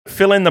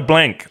fill in the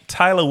blank.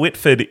 Taylor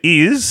Whitford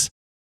is...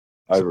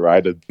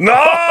 Overrated. No!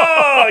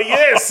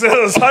 Yes! I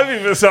was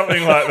hoping for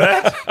something like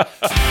that.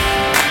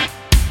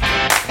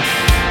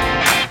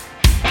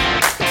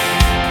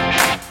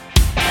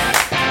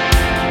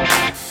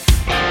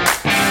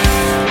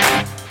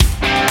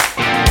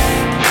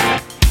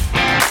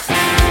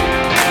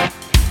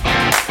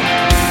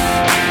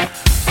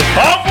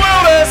 I'm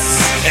Wilders.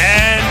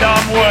 And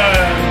I'm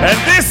Worm. And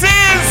this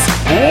is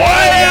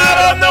Way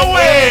Out on the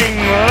Wing.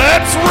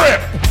 Let's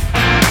rip.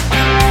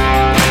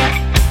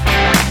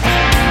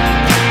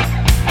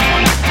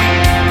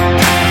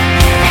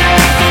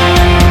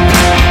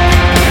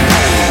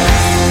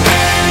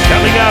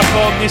 Coming up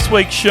on this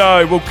week's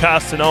show, we'll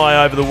cast an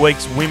eye over the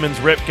week's women's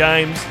rep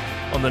games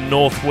on the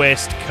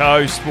northwest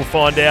coast. We'll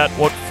find out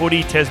what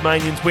footy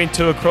Tasmanians went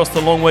to across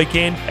the long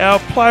weekend. Our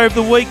Player of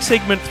the Week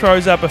segment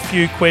throws up a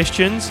few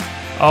questions.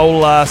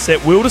 I'll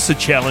set Wilders a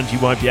challenge he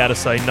won't be able to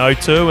say no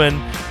to, and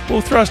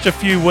we'll thrust a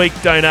few weak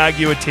don't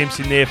argue attempts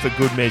in there for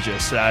good measure.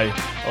 So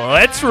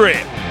let's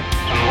rip.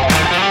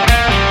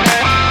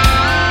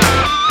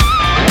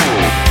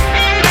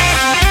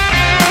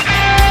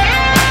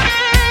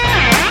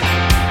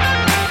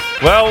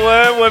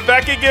 Well, we're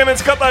back again.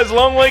 It's got those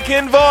long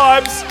weekend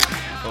vibes.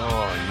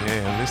 Oh,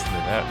 yeah, listen to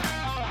that.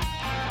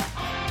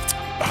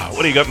 Oh,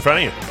 what do you got in front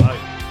of you?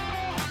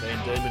 Van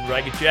Diemen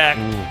Ragged Jack.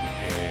 Ooh,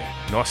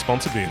 yeah. Nice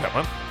sponsor beer, that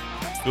one.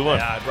 Good one.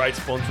 Yeah, Great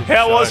sponsor.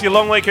 How was your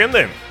long weekend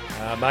then?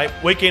 Mate,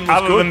 weekend was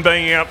Other good. than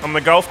being out on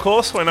the golf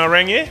course when I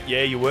rang you?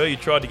 Yeah, you were. You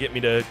tried to get me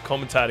to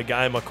commentate a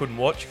game I couldn't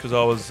watch because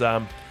I was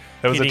There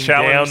was a hitting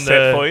challenge down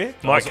set for you.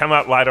 Might come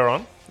up later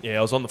on. Yeah,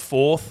 I was on the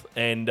fourth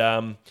and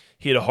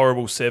hit a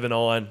horrible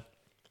 7-iron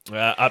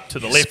up to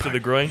the left of the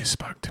green. You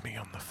spoke to me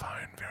on the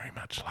phone very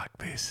much like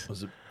this.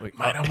 Was it, Mate,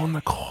 I'm on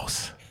the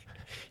course.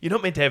 You're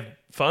not meant to have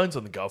phones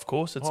on the golf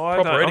course. It's I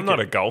proper don't- etiquette. I'm not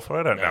a golfer.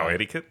 I don't know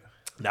etiquette.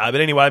 No,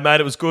 but anyway, mate,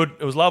 it was good.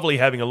 It was lovely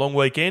having a long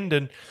weekend,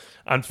 and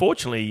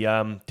unfortunately,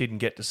 didn't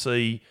get to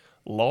see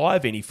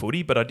live any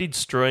footy, but I did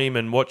stream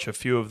and watch a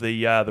few of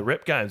the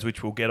rep games,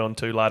 which we'll get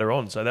onto later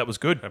on. So that was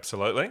good.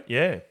 Absolutely.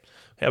 Yeah.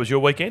 How was your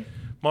weekend?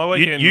 My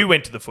weekend... You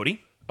went to the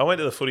footy. I went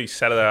to the footy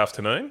Saturday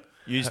afternoon.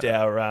 Used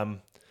our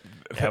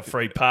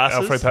free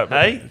passes. Our free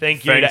Hey,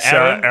 thank you Thanks, to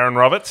Aaron. Aaron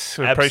Roberts.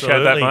 We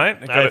appreciate that,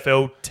 mate. Got it.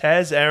 AFL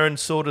Taz, Aaron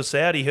sorted us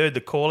out. He heard the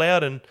call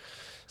out and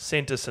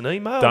sent us an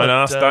email. Don't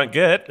ask, don't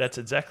get. That's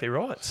exactly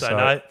right. So,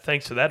 no,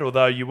 thanks for that.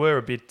 Although you were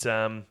a bit,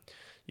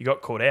 you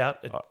got caught out.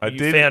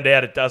 You found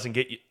out it doesn't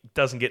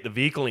get the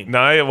vehicle in.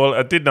 No, well,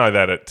 I did know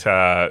that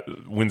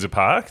at Windsor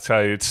Park.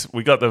 So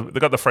they got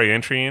the free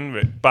entry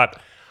in, but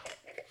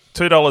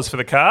 $2 for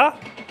the car.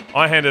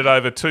 I handed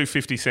over two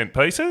 50-cent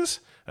pieces.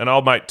 An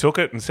old mate took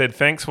it and said,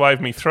 thanks, waved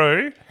me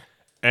through.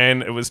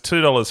 And it was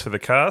 $2 for the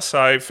car.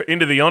 So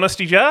into the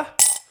honesty jar,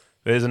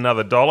 there's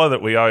another $1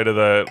 that we owe to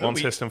the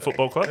Launceston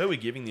Football Club. Who are we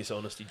giving this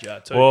honesty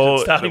jar to? Well,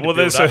 it's starting to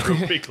build up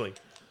real quickly.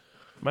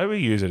 Maybe we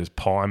use it as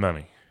pie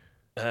money.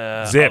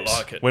 Zeps. I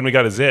like it. When we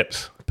go to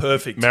Zeps.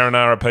 Perfect.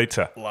 Marinara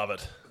pizza. Love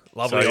it.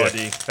 Lovely So,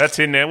 idea. That's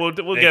in there. We'll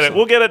get it.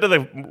 We'll get it to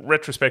the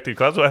retrospective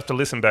clubs. We'll have to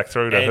listen back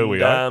through to who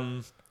we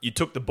are. You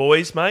took the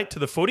boys, mate, to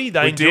the footy.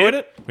 They enjoyed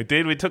it. We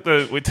did. We took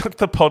the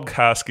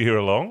podcast gear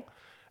along,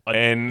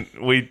 and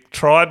we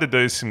tried to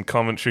do some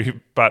commentary,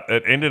 but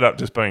it ended up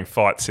just being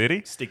Fight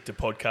City. Stick to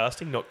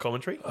podcasting, not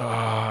commentary.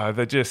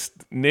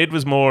 Ned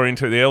was more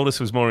into, the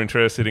eldest was more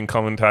interested in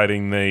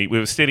commentating we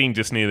were sitting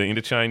just near the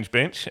interchange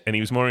bench, and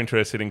he was more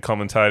interested in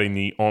commentating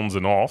the ons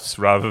and offs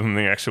rather than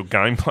the actual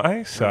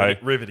gameplay. So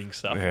riveting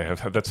stuff. Yeah,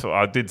 that's what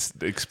I did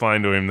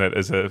explain to him,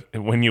 that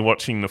when you're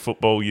watching the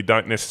football, you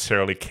don't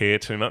necessarily care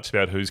too much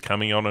about who's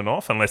coming on and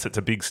off unless it's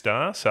a big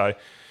star. So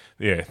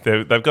yeah,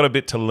 they've got a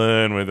bit to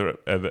learn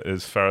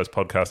as far as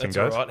podcasting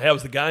goes. All right. How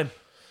was the game?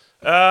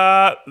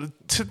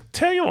 To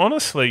tell you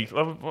honestly,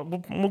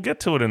 we'll get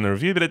to it in the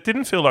review, but it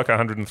didn't feel like a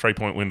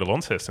 103-point win to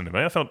Launceston to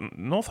me. I thought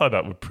North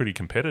Hobart were pretty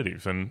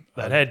competitive, and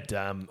they had,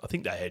 I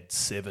think they had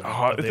 7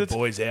 of their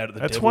boys out of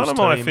the Devils. That's one of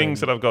my team things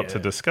that I've got to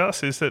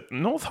discuss is that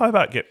North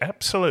Hobart get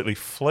absolutely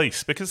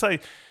fleeced because they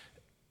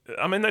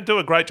do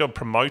a great job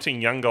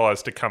promoting young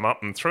guys to come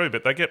up and through,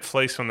 but they get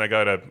fleeced when they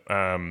go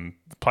to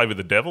play with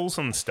the Devils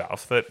and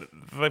stuff that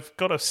they've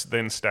got to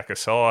then stack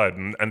aside,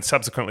 and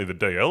subsequently the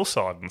DL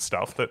side and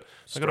stuff that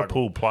they've got to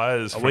pull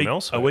players from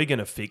elsewhere. Are we going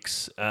to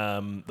fix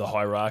the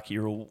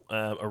hierarchical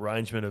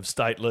arrangement of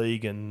State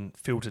League and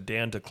filter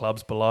down to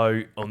clubs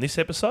below on this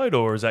episode,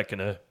 or is that going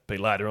to be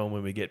later on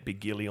when we get Big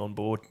Gilly on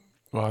board?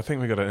 Well, I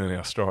think we've got to earn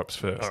our stripes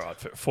first. All right,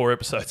 4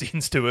 episodes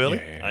in's too early?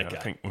 Yeah, okay. I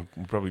think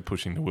we're probably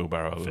pushing the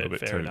wheelbarrow a little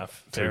bit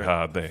too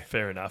hard there.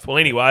 Fair enough. Well,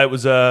 anyway, it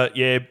was a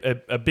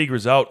big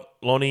result,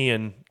 Lonnie,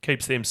 and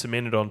keeps them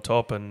cemented on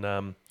top. And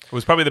it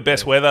was probably the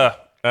best weather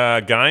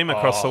game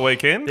across the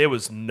weekend. There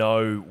was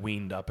no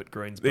wind up at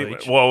Greens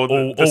Beach. All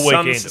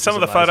weekend. Some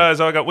of the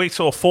photos I got, we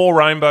saw 4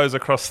 rainbows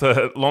across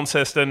the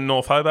Launceston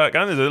North Hobart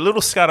game. There's a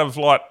little scud of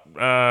light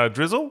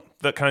drizzle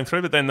that came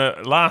through, but then the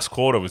last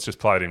quarter was just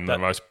played in the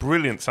most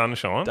brilliant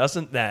sunshine.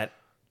 Doesn't that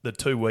the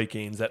 2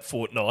 weekends, that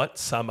fortnight,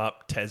 sum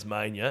up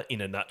Tasmania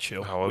in a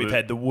nutshell. Oh, well, We've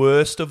had the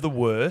worst of the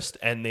worst,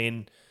 and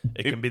then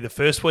it can be the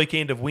first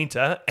weekend of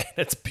winter, and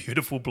it's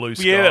beautiful blue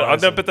skies. Yeah, I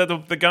know, but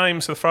the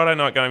games, the Friday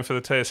night game for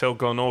the TSL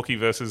Glenorchy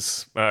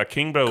versus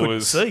Kingborough Couldn't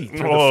was see through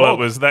the fog.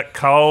 it was that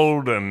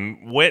cold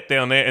and wet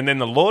down there, and then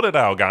the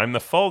Lauderdale game, the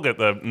fog at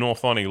the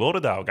North Lonnie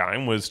Lauderdale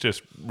game was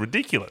just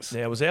ridiculous.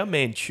 Now, was our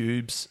man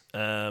Tubes,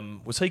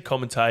 was he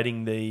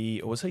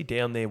commentating or was he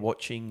down there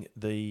watching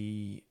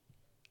the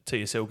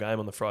TSL game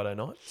on the Friday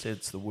night? Said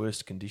it's the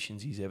worst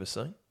conditions he's ever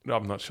seen.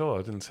 I'm not sure.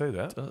 I didn't see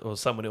that. Or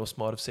someone else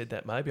might have said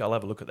that maybe. I'll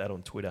have a look at that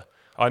on Twitter.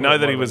 I know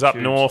that he was up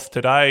Tubes. north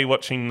today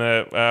watching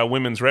the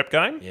women's rep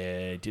game.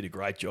 Yeah, he did a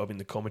great job in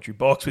the commentary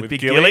box with Big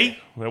Gilly. Gilly.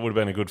 That would have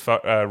been a good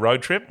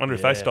road trip. Wonder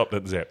if they stopped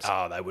at Zeps.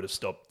 Oh, they would have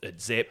stopped at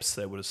Zeps.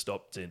 They would have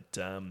stopped at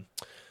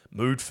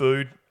Mood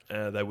Food.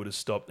 They would have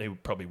stopped. They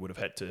probably would have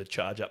had to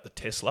charge up the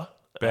Tesla.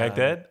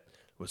 Baghdad.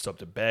 Would have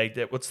stopped at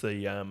Baghdad. What's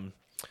the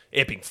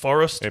Epping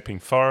Forest? Epping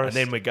Forest.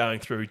 And then we're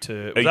going throrough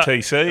to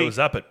ETC. It was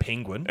up at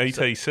Penguin.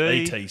 ETC. So,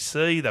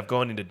 ETC. They've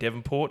gone into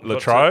Devonport. and got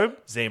Latrobe.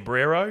 to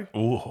Zambrero.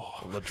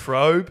 Ooh.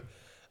 Latrobe.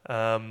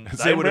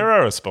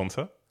 Zambrero a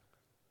sponsor.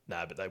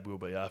 No, but they will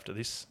be after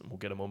this. We'll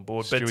get them on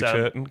board. Stewie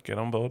Churton, get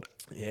on board.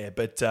 Yeah,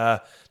 but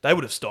they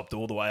would have stopped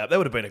all the way up. That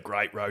would have been a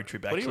great road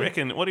trip,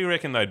 actually. What do you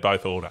reckon they'd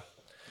both order?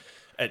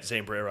 At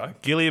Zambrero.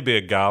 Gilly would be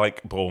a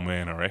garlic ball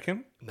man, I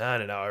reckon. No.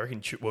 I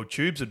reckon,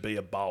 Tubes would be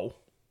a bowl.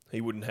 He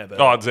wouldn't have a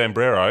Oh, at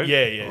Zambrero?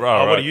 Yeah.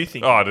 Right, What do you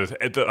think? Oh, just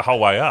the whole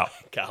way up.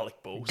 garlic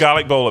balls.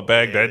 Garlic ball at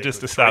Baghdad Yeah, just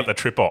to good. start the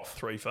trip off.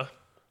 3 for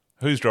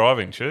Who's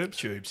driving, Tubes?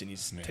 Tubes in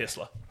his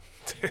Tesla.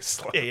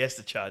 Tesla. Yeah, he has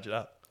to charge it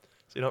up.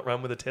 Does he not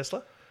run with a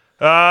Tesla?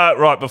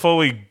 Right, before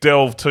we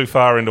delve too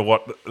far into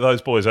what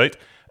those boys eat,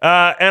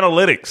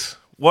 analytics.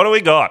 What do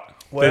we got?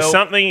 Well- There's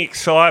something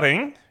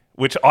exciting,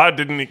 which I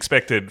didn't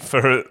expect it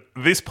for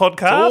this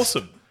podcast. It's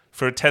awesome.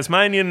 For a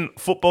Tasmanian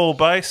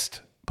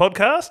football-based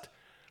podcast.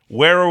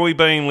 Where are we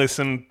being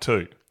listened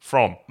to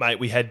from? Mate,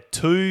 we had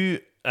two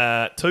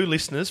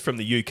listeners from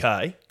the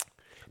UK.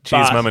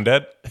 Cheers, But- Mum and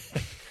Dad.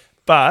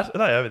 But, are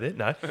they over there?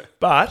 No.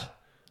 But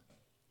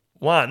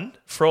one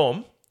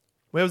from,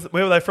 where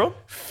were they from?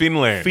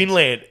 Finland.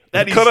 Finland.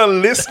 That is, Got a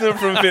listener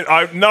from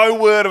Finland. No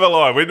word of a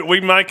lie. We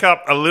make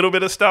up a little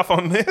bit of stuff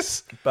on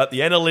this. but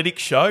the analytics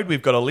showed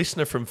we've got a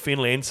listener from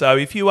Finland. So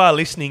if you are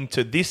listening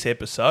to this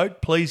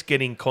episode, please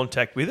get in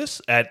contact with us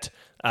at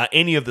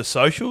any of the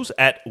socials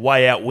at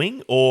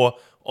wayoutwing or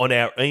on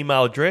our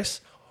email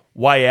address,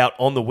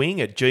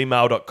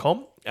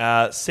 wayoutonthewing@gmail.com.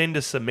 Send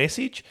us a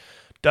message.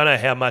 Don't know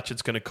how much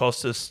it's going to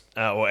cost us,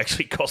 or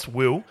actually cost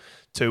Will,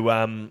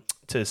 to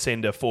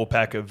send a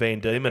 4-pack of Van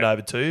Diemen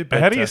over to you. But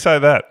How do you say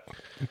that?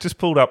 It just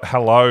pulled up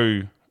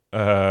hello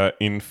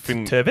in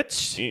Finnish.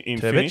 Tervich? In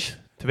Finnish?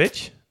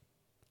 Tervich?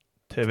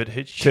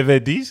 Tervich?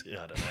 Tevedis? I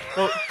don't know.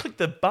 Well, click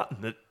the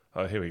button that...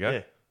 Oh, here we go.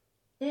 Yeah.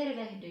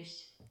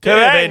 Tervehdys.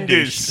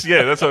 Tervehdys.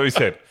 Yeah, that's what we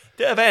said.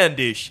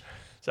 Tervehdys.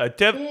 So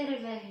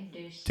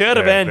Tervehdys. there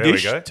we go.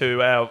 Tervehdys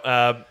to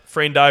our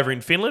friend over in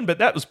Finland, but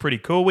that was pretty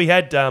cool. We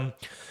had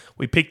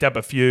we picked up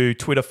a few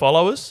Twitter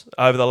followers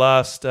over the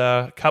last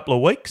couple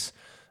of weeks.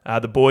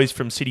 The boys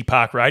from City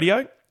Park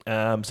Radio,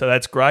 so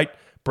that's great.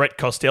 Brett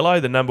Costello,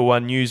 the number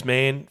one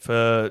newsman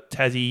for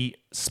Tassie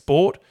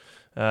Sport,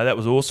 that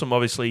was awesome.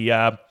 Obviously,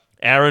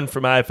 Aaron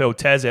from AFL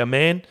Tas, our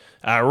man.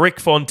 Rick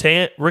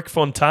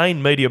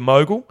Fontaine, media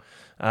mogul,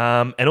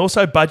 and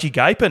also Budgie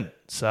Gapin.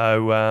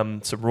 So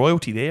some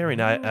royalty there in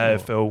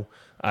AFL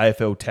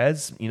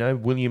Tas. You know,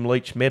 William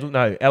Leach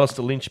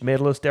Alistair Lynch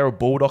medalist, Darryl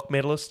Baldock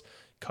medalist,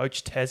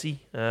 Coach Tassie.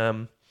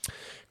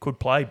 Could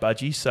play,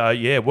 Budgie. So,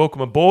 yeah, welcome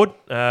aboard.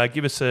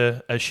 Give us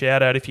a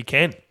shout out if you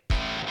can.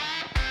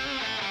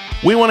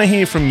 We want to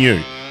hear from you.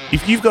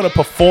 If you've got a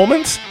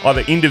performance,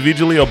 either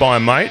individually or by a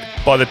mate,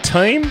 by the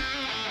team,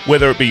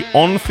 whether it be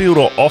on-field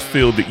or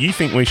off-field that you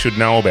think we should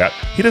know about,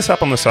 hit us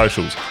up on the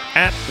socials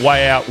at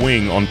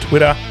wayoutwing on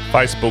Twitter,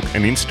 Facebook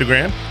and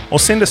Instagram, or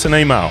send us an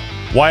email,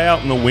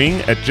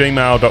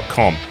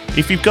 wayoutonthewing@gmail.com.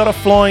 If you've got a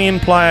fly-in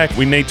player,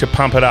 we need to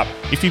pump it up.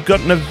 If you've got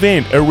an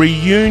event, a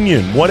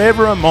reunion,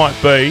 whatever it might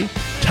be,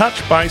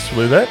 touch base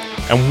with it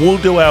and we'll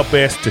do our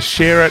best to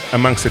share it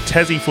amongst the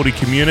Tassie footy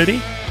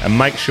community and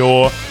make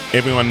sure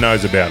everyone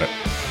knows about it.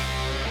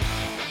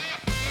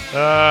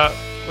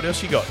 What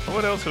else you got?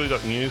 What else have we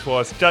got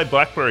news-wise? Jay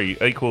Blackberry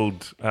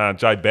equaled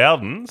Jay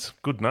Bowden's.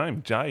 Good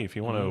name, Jay, if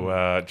you want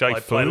to... Jay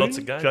Play Foon. lots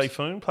of games. Jay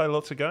Foon, play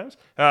lots of games.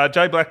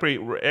 Jay Blackberry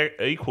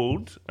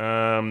equaled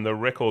the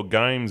record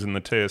games in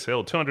the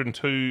TSL.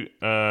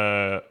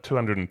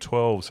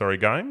 212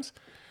 games.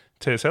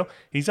 TSL.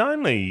 He's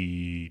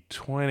only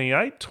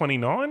 28,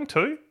 29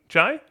 too,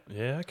 Jay.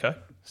 Yeah, okay.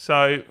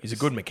 So... He's a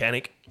good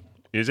mechanic.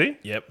 Is he?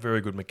 Yep,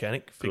 very good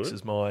mechanic.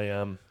 Fixes my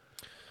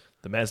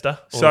the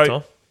Mazda all So the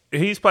time.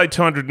 he's played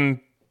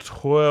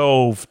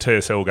 212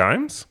 TSL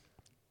games.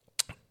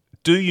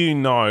 Do you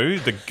know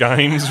the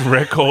games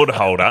record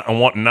holder and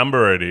what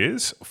number it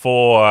is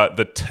for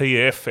the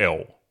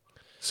TFL?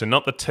 So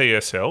not the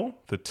TSL,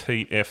 the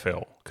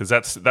TFL, because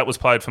that was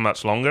played for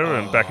much longer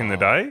and back in the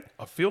day.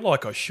 I feel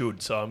like I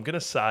should, so I'm going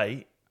to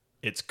say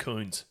It's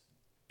Coons.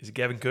 Is it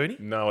Gavin Cooney?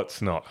 No,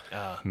 it's not.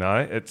 Ah. No,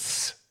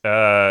 it's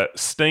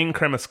Steen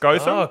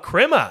Cremascotham. Oh,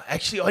 Crema.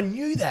 Actually, I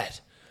knew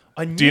that.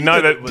 I knew Do you know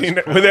that? it was Do you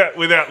know, Crema.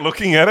 without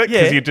looking at it,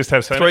 because you just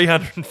have so many.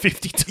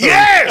 352.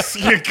 Yes,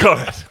 you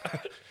got it.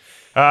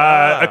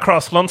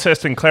 Across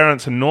Launceston,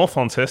 Clarence, and North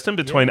Launceston,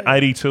 between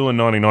 82 and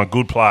 99.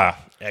 Good player.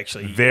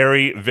 Actually,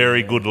 Very,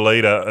 very good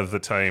leader of the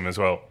team as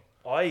well.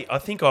 I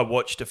think I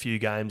watched a few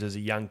games as a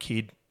young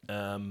kid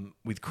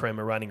with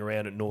Crema running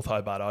around at North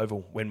Hobart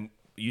Oval when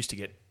we used to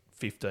get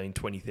 15,000,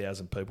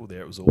 20,000 people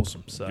there. It was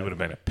awesome. So You would have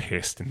been a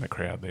pest in the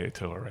crowd there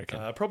too, I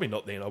reckon. probably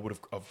not then.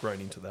 I've grown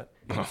into that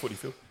in the footy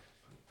field.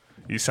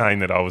 You're saying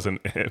that I was a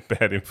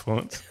bad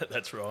influence?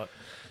 That's right.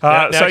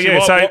 So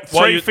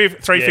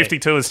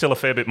 352 yeah. is still a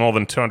fair bit more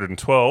than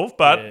 212,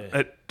 but Yeah.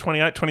 at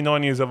 28,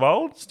 29 years of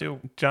old, Still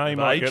Jay of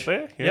might age. get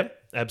there. Yeah.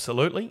 Yep,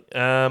 absolutely.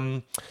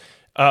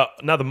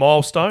 Another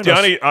milestone.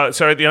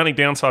 The only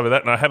downside with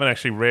that, and I haven't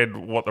actually read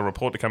what the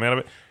report to come out of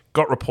it,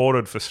 got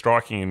reported for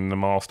striking in the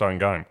milestone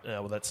game.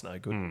 Well, that's no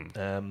good.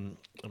 I'm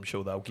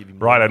sure they'll give him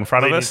Right more in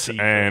front of us, leniency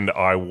for and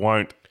I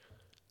won't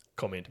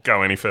comment.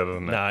 go any further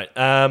than that.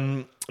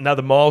 No.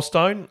 Another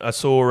milestone. I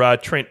saw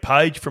Trent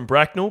Page from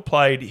Bracknell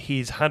played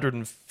his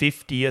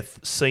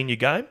 150th senior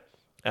game.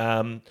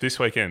 This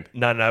weekend.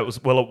 No, it was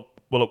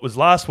it was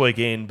last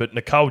weekend. But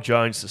Nicole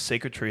Jones, the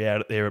secretary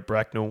out there at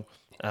Bracknell,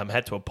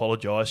 had to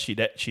apologise.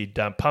 She'd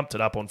pumped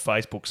it up on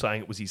Facebook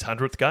saying it was his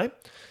 100th game.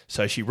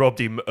 So she robbed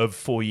him of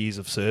 4 years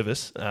of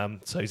service.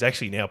 So he's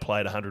actually now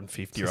played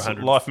 150 or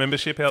 100. Life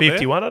membership out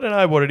 51. I don't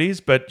know what it is,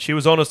 but she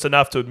was honest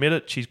enough to admit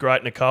it. She's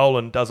great, Nicole,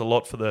 and does a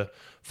lot for the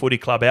footy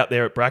club out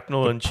there at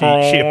Bracknell. And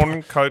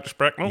there? Coach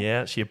Bracknell.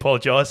 yeah, she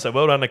apologised. So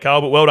well done,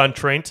 Nicole, but well done,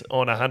 Trent,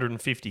 on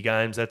 150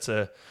 games. That's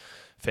a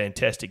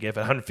fantastic effort.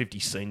 150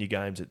 senior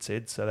games, it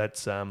said. So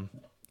that's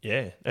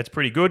that's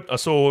pretty good. I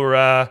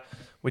saw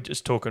we're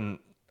just talking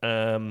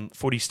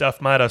footy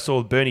stuff, mate. I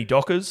saw Bernie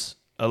Dockers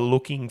are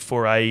looking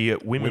for a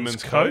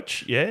women's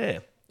coach. Yeah.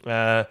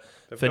 For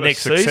Got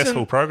next a successful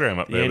season. program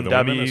up there with the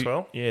women as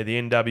well. Yeah,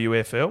 the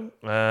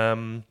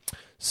NWFL.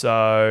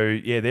 So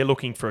they're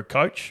looking for a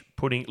coach,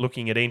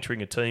 looking at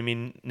entering a team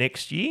in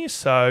next year.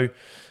 So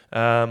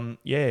email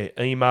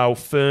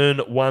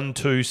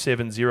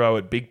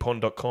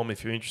fern1270@bigpond.com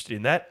if you're interested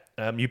in that.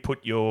 You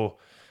put your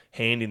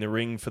hand in the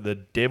ring for the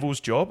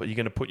Devils job. Are you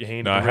going to put your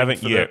hand? No, in I the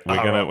haven't ring yet. for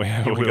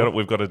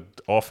We've got to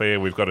off air.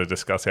 We've got to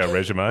discuss our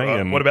resume. Right.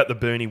 And What about the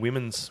Burnie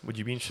women's? Would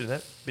you be interested in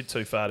that? A bit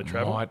too far to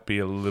travel. might be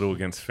a little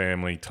against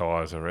family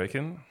ties, I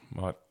reckon.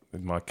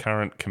 My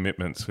current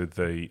commitments with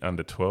the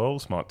under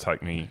 12s might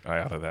take me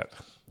out of that.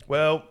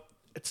 Well,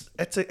 it's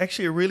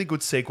actually a really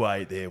good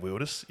segue there,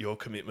 Wilders, your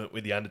commitment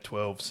with the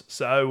under-12s.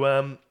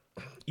 So,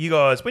 you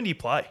guys, when do you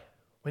play?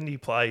 When do you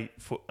play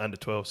for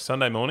under-12s?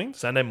 Sunday mornings.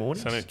 Sunday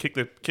mornings? Kick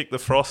the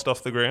frost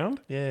off the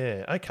ground.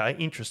 Yeah, okay,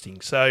 interesting.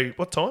 So,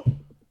 what time?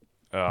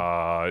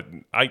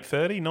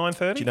 8:30,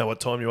 9:30. Do you know what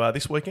time you are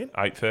this weekend?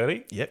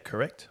 8:30 Yep,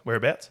 correct.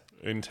 Whereabouts?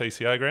 in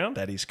TCA ground.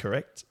 That is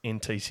correct. In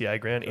TCA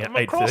ground, I'm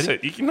across 8:30.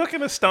 it. You're not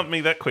going to stump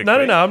me that quickly. No,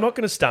 I'm not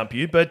going to stump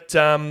you. But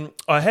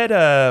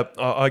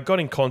I got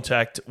in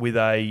contact with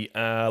a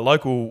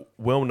local,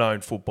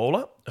 well-known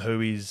footballer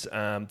who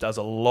does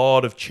a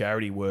lot of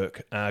charity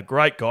work.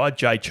 Great guy,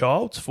 Jay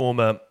Childs,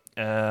 former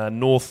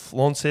North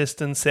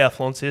Launceston, South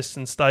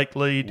Launceston State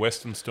League,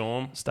 Western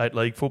Storm State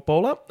League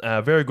footballer.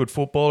 Very good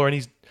footballer, and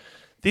he's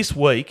this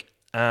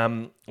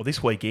weekend.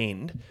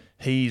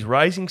 He's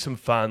raising some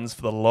funds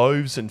for the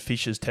Loaves and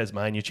Fishes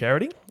Tasmania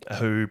charity,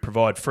 who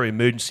provide free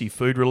emergency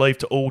food relief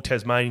to all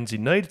Tasmanians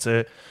in need. It's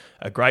a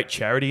great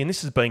charity, and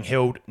this is being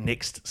held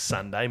next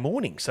Sunday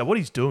morning. So what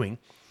he's doing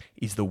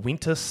is the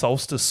Winter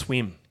Solstice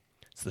Swim.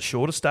 It's the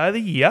shortest day of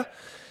the year,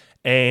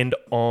 and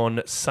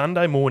on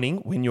Sunday morning,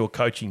 when you're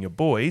coaching your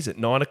boys at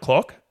 9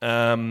 o'clock,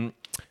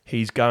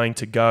 he's going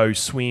to go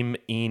swim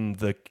in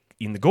the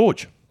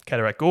gorge,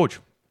 Cataract Gorge.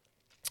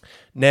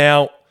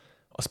 Now,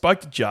 I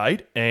spoke to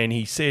Jade, and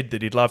he said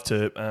that he'd love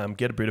to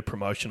get a bit of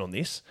promotion on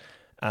this,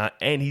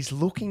 and he's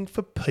looking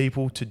for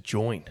people to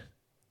join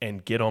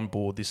and get on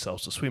board this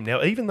Solstice Swim.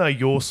 Now, even though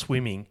you're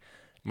swimming,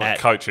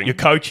 you're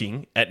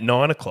coaching at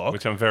 9 o'clock,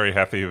 which I'm very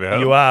happy about.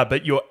 You are,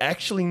 but you're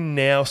actually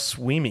now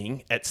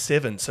swimming at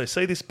 7. So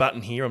see this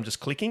button here? I'm just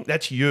clicking.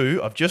 That's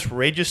you. I've just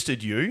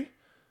registered you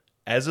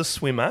as a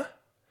swimmer.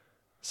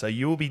 So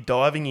you will be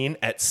diving in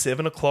at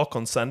 7 o'clock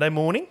on Sunday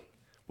morning.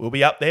 We'll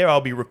be up there.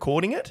 I'll be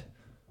recording it.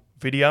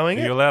 Videoing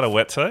it. Are you allowed a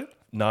wetsuit?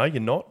 No,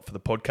 you're not for the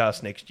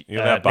podcast next week.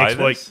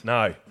 Bathers?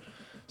 No.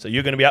 So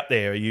you're going to be up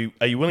there. Are you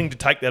willing to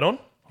take that on?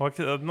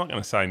 I'm not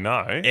going to say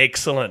no.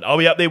 Excellent. I'll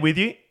be up there with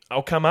you.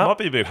 I'll come up. Might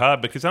be a bit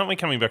hard because aren't we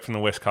coming back from the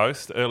West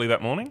Coast early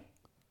that morning?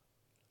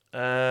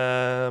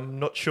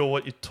 Not sure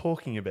what you're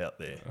talking about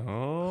there.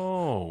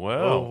 Oh,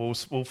 well.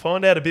 We'll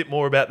find out a bit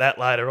more about that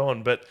later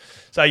on. But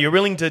so you're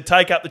willing to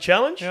take up the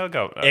challenge? Yeah, I'll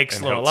go.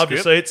 Excellent. I'd love to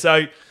see it.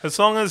 So as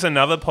long as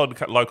another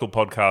local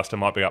podcaster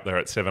might be up there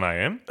at 7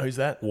 a.m. Who's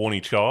that?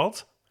 Warnie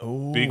Childs.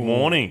 Ooh. Big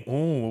Warnie.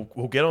 Ooh,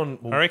 we'll get on.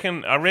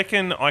 I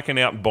reckon I can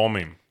out-bomb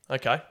him.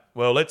 Okay.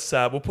 Well, let's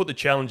we'll put the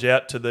challenge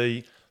out to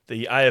the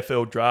the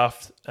AFL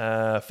Draft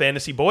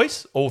Fantasy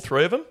Boys, all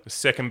three of them. The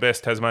second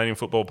best Tasmanian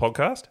football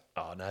podcast.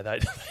 Oh, no, I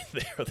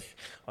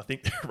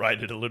think they're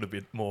rated a little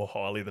bit more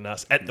highly than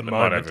us at the They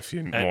moment. might have a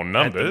few more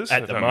numbers.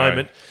 At the I don't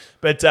moment. know.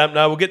 But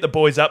no, we'll get the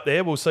boys up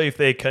there. We'll see if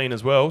they're keen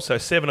as well. So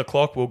 7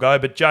 o'clock we'll go.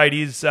 But Jade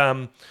is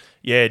doing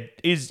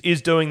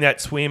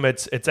that swim.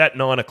 It's at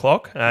 9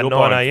 o'clock, 9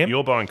 a.m.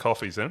 You're buying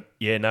coffees then?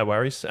 Yeah, no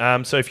worries.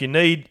 So if you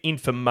need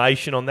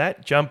information on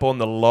that, jump on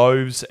the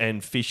Loaves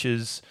and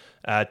Fishes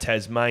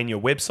Tasmania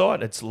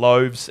website. It's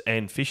Loaves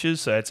and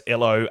Fishes, so it's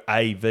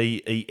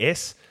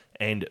LOAVES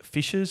and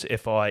Fishes,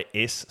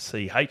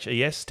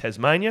 FISCHES,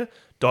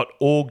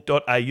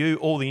 Tasmania.org.au.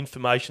 All the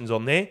information's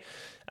on there.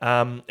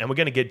 And we're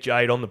going to get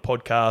Jade on the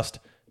podcast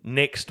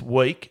next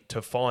week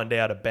to find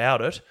out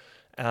about it.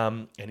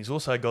 And he's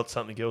also got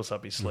something else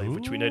up his sleeve,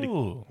 which we need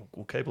to.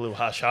 We'll keep a little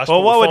hush hush.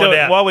 Well, while we're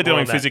doing more doing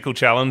on that. physical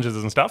challenges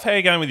and stuff, how are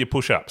you going with your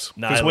push-ups?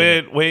 Because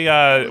Nailing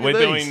we're these.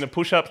 doing the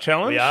push-up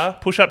challenge. We are.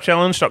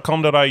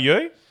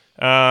 Pushupchallenge.com.au.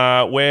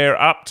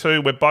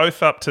 We're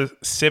both up to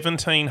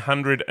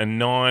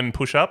 1,709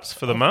 push-ups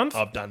for the month.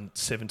 I've done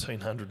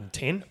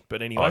 1,710,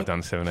 but anyway. I've done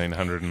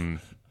 1,709.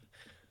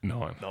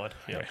 9,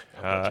 yeah.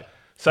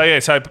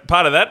 So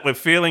part of that, we're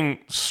feeling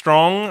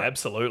strong,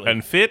 Absolutely.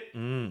 and fit,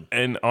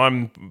 and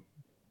I'm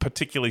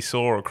particularly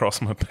sore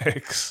across my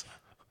pecs.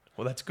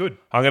 Well, that's good.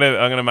 I'm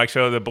gonna make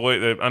sure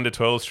the under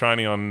 12s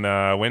training on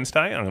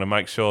Wednesday. I'm gonna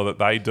make sure that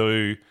they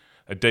do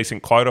a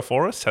decent quota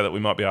for us, so that we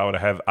might be able to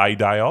have a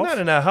day off.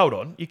 No, hold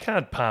on. You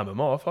can't palm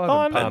them off.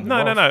 I haven't palmed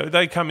them off. No.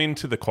 They come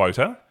into the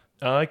quota,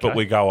 Oh, okay. but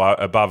we go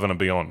above and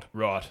beyond.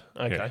 Right.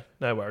 Okay. Yeah.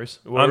 No worries.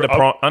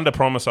 Under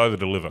promise, over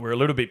deliver. We're a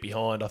little bit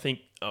behind. I think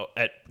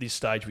at this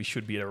stage we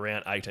should be at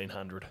around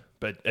 1,800,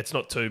 but it's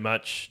not too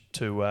much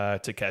to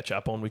catch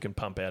up on. We can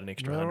pump out an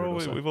extra 100 or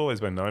so. We've always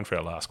been known for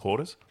our last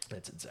quarters.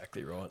 That's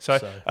exactly right. So,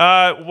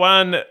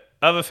 one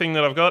other thing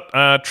that I've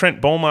got, Trent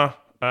Bulmer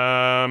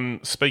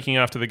speaking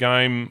after the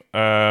game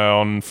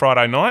on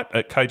Friday night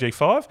at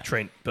KG5.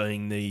 Trent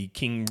being the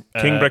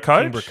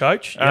Kingborough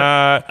coach.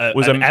 Yep.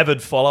 Was an a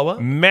avid follower.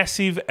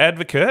 massive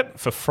advocate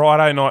for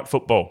Friday night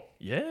football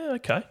Yeah,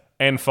 okay.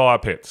 and fire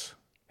pits.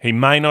 He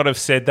may not have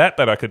said that,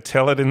 but I could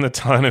tell it in the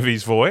tone of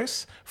his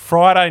voice.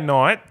 Friday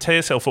night,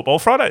 TSL football.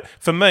 Friday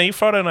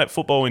night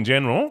football in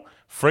general,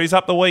 frees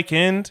up the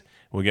weekend.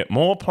 We'll get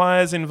more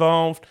players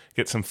involved,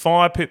 get some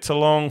fire pits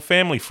along,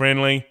 family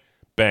friendly.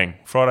 Bang,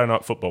 Friday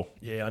night football.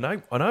 Yeah, I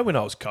know when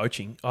I was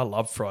coaching, I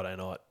loved Friday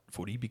night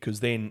footy because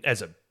then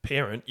as a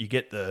parent, you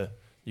got the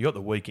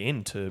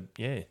weekend to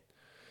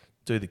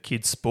do the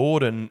kids'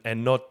 sport and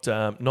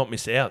not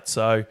miss out.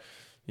 So,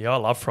 yeah, I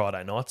love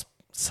Friday nights.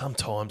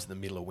 Sometimes in the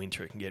middle of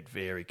winter it can get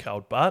very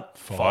cold, but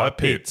Fire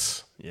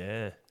pits.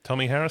 Yeah.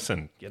 Tommy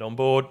Harrison. Get on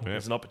board.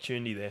 There's an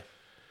opportunity there.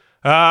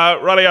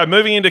 Rightio,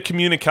 moving into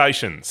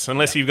communications.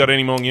 Unless you've got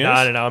any more news. No,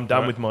 I'm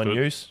done with my good.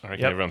 news. I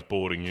reckon Yep. everyone's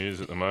bored of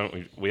news at the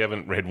moment. We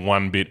haven't read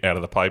one bit out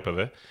of the paper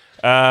there.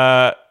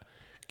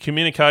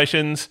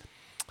 Communications.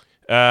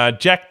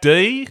 Jack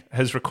D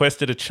has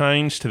requested a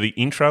change to the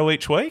intro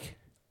each week.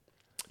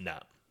 No,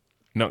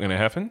 Not going to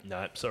happen.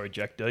 sorry,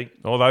 Jack D.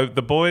 Although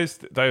the boys,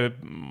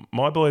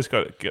 my boys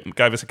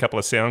gave us a couple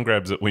of sound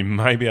grabs that we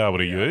may be able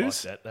to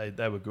use. I like that.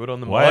 They were good on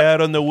the Way mic. out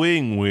on the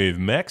wing with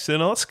Max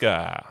and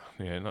Oscar.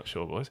 Yeah, not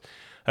sure, boys.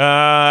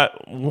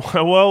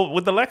 Well,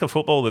 with the lack of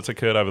football that's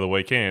occurred over the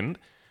weekend,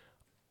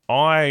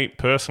 I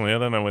personally, I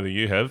don't know whether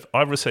you have,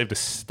 I've received a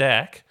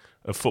stack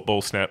of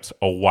football snaps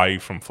away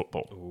from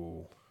football.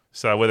 Ooh.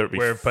 So whether it be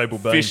Where have people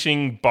been?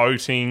 fishing,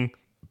 boating,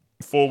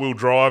 four-wheel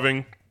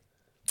driving,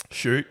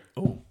 Shooting?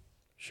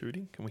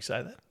 Can we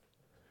say that?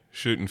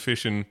 shooting,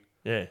 fishing.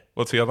 Yeah.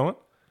 What's the other one?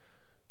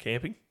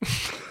 Camping?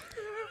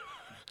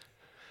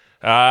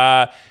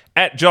 At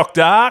Jock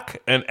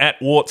Dark and at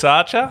Warts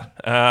Archer,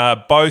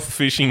 both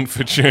fishing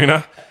for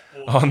tuna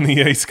on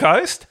the East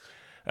Coast.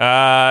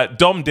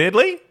 Dom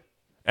Deadly,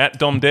 at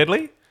Dom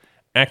Deadly,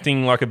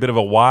 acting like a bit of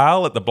a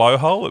whale at the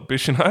blowhole at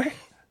Bichonneau.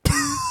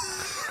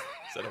 Is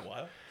that a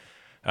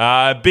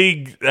whale?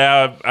 Big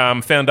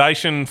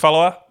foundation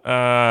follower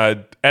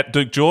at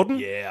Duke Jordan.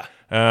 Yeah.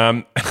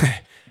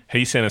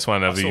 He sent us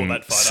one of saw him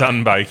that photo.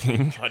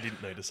 sunbaking I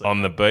didn't need to say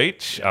on the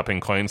beach up in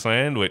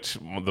Queensland, which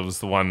was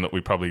the one that we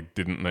probably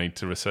didn't need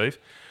to receive.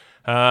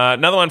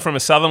 Another one from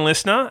a southern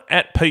listener,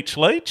 at Peach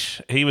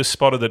Leach. He was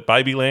spotted at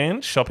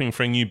Babyland shopping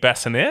for a new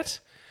bassinet.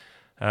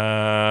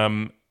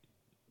 That's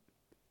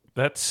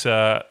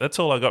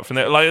all I got from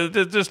that. Like,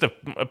 just a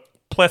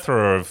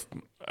plethora of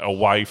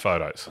away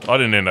photos. I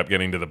didn't end up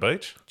getting to the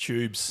beach.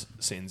 Tubes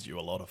sends you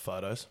a lot of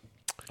photos.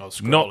 I was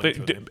Not scrolling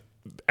through them.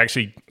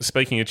 actually,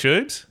 speaking of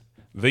tubes,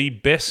 the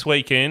best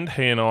weekend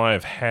he and I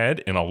have had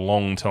in a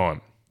long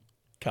time.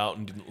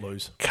 Carlton didn't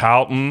lose.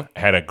 Carlton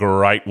had a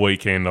great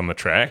weekend on the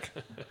track,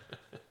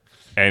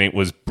 and it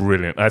was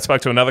brilliant. I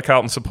spoke to another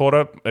Carlton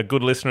supporter, a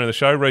good listener of the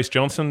show, Reece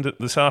Johnson,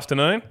 this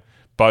afternoon.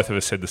 Both of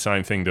us said the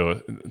same thing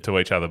to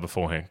each other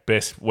beforehand.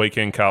 Best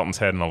weekend Carlton's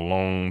had in a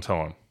long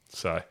time.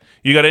 So,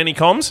 you got any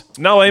comms?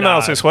 No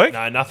emails this week?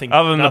 No, nothing.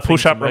 Other than the nothing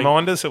push-up to me.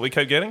 reminders that we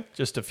keep getting?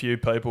 Just a few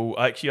people.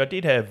 Actually, I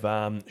did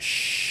have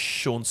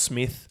Sean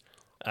Smith.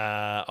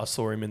 I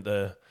saw him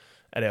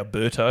at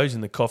Alberto's in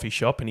the coffee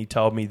shop, and he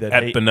told me that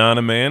At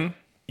Banana Man,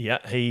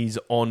 he's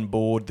on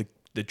board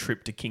the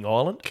trip to King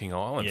Island. King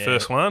Island, Yeah.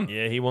 first one.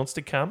 Yeah, he wants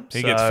to come.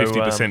 He gets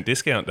 50%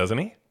 discount, doesn't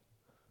he?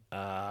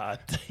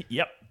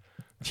 Yep.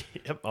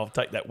 Yep, I'll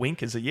take that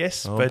wink as a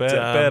yes. Oh, but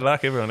bad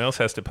luck. Everyone else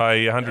has to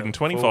pay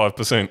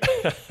 125%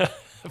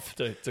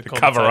 to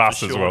cover compensate us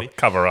for as well. Shawnee.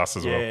 Cover us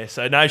as well. Yeah,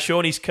 so no,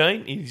 Shawnee's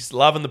keen. He's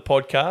loving the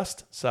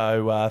podcast.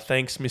 So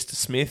thanks, Mr.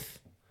 Smith.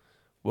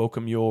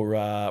 Welcome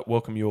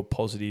your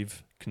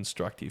positive,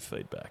 constructive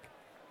feedback.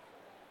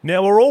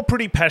 Now, we're all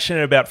pretty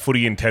passionate about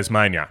footy in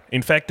Tasmania.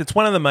 In fact, it's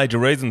one of the major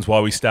reasons why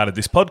we started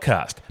this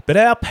podcast. But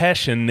our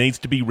passion needs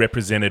to be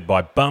represented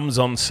by bums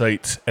on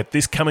seats at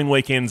this coming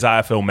weekend's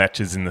AFL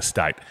matches in the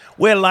state.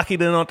 We're lucky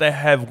to not to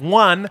have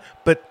one,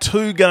 but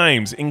two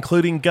games,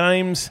 including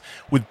games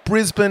with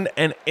Brisbane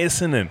and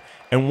Essendon.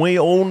 And we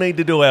all need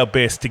to do our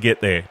best to get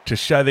there, to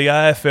show the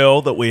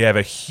AFL that we have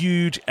a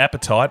huge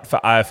appetite for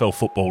AFL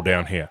football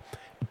down here.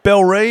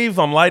 Bellerive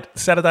on late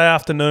Saturday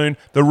afternoon,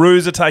 the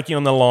Roos are taking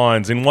on the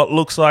Lions in what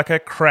looks like a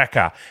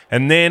cracker.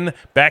 And then,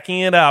 backing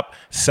it up,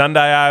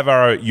 Sunday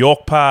over at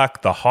York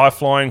Park, the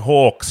high-flying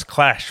Hawks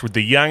clash with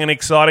the young and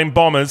exciting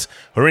Bombers,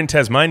 who are in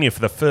Tasmania for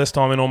the first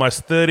time in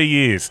almost 30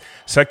 years.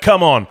 So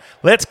come on,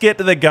 let's get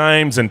to the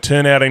games and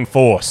turn out in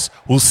force.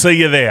 We'll see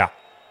you there.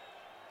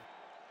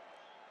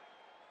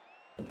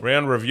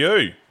 Round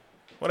review.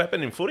 What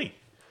happened in footy?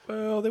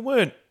 Well, there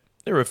were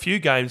a few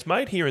games,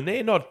 mate, here and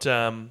there.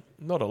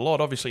 Not a lot.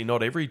 Obviously,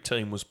 not every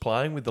team was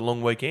playing with the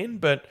long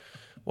weekend, but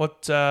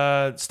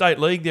State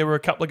League, there were a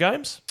couple of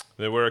games.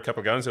 There were a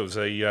couple of games. There was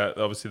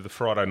obviously the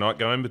Friday night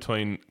game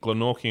between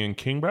Glenorchy and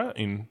Kingborough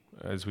in,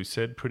 as we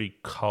said, pretty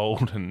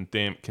cold and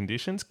damp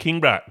conditions.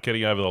 Kingborough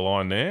getting over the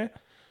line there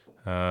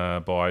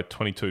by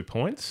 22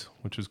 points,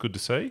 which was good to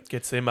see.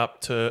 Gets them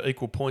up to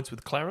equal points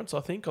with Clarence,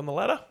 I think, on the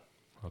ladder.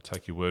 I'll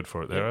take your word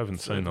for it there. I haven't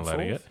seen the and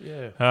ladder yet. fourth,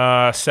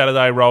 yeah.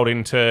 Saturday rolled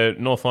into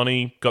North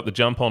Lonnie, got the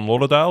jump on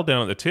Lauderdale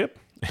down at the tip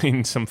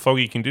in some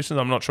foggy conditions.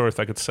 I'm not sure if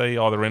they could see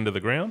either end of the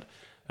ground.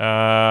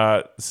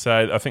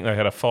 So I think they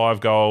had a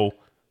 5-goal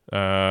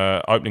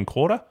opening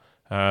quarter,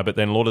 but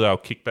then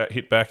Lauderdale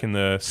hit back in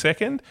the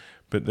second.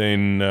 But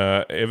then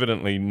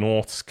evidently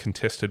North's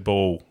contested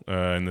ball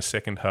in the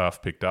second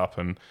half picked up,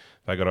 and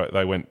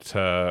they went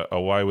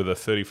away with a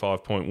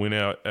 35-point win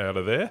out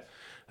of there.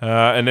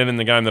 And then in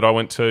the game that I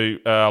went to,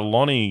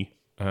 Lonnie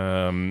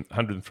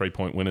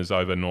 103-point winners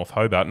over North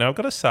Hobart. Now, I've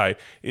got to say,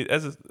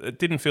 it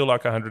didn't feel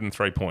like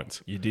 103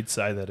 points. You did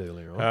say that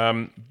earlier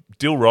on.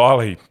 Dill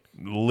Riley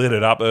lit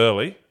it up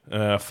early.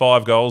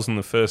 5 goals in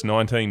the first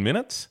 19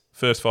 minutes.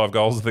 First 5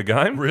 goals of the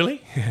game.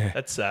 Really? Yeah.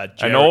 That's Jared,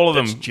 and all of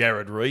them, that's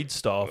Jared Reid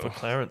style for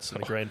Clarence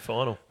in the grand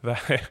final.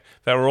 They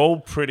were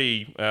all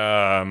pretty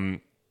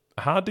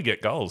hard to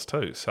get goals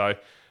too. So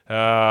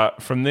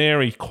from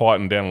there, he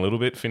quietened down a little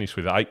bit, finished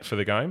with 8 for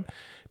the game.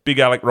 Big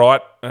Alec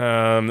Wright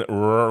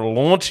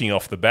launching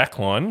off the back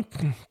line,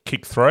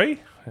 kicked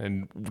 3,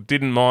 and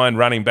didn't mind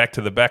running back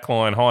to the back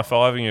line,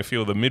 high-fiving a few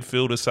of the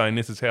midfielders, saying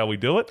this is how we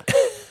do it.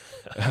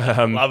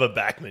 Love a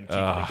backman kicking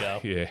a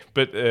goal. Yeah,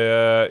 but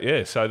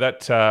so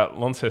that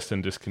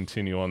Launceston just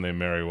continue on their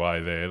merry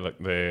way there. Like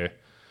they're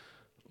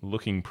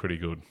looking pretty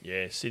good.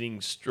 Yeah,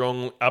 sitting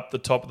strong up the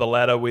top of the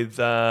ladder with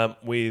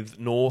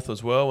North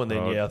as well, and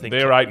then I think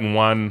they're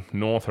 8-1.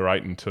 North are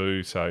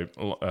 8-2.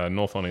 So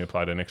North only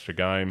played an extra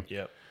game.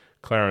 Yep.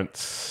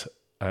 Clarence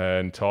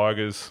and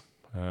Tigers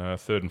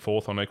 3rd and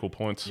 4th on equal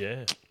points.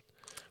 Yeah.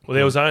 Well,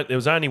 there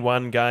was only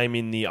one game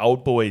in the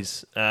Old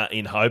Boys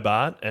in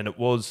Hobart, and it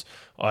was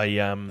we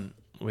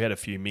had a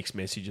few mixed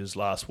messages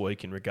last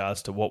week in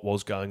regards to what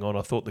was going on.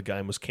 I thought the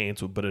game was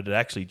cancelled, but it had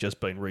actually just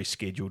been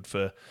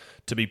rescheduled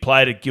to be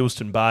played at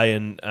Gilston Bay,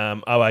 and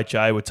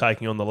OHA were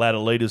taking on the ladder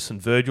leaders,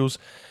 St Virgil's,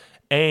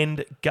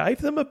 and gave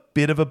them a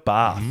bit of a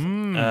bath.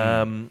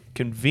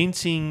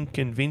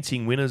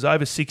 Convincing winners,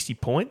 over 60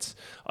 points.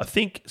 I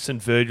think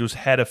St Virgil's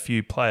had a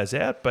few players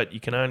out, but you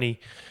can only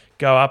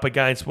go up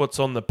against what's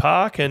on the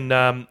park, and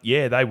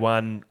they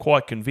won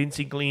quite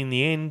convincingly in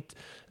the end.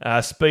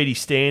 Speedy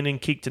Standen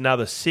kicked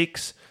another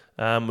 6,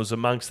 was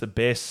amongst the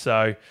best.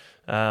 So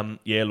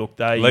look,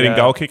 they leading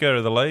goal kicker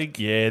of the league.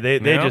 Yeah,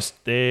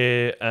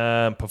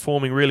 they're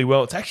performing really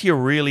well. It's actually a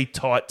really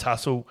tight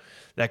tussle,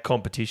 that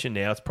competition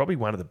now. It's probably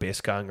one of the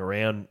best going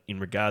around in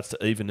regards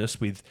to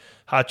evenness, with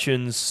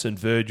Hutchins, St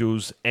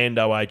Virgil's, and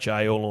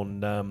OHA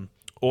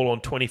all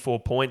on 24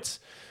 points.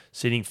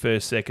 Sitting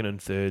 1st, 2nd and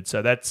 3rd.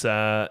 So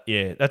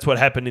that's what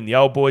happened in the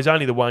Old Boys.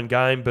 Only the one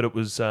game, but it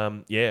was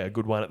a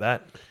good one at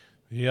that.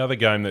 The other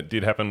game that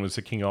did happen was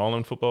the King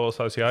Island Football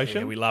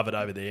Association. Yeah, we love it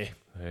over there.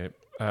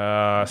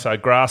 Yeah. So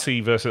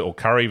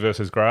Curry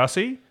versus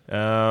Grassy.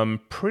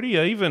 Pretty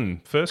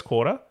even first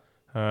quarter.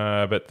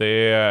 But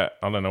there,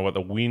 I don't know what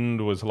the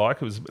wind was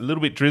like. It was a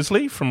little bit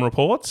drizzly from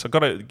reports. I've got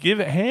to give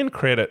hand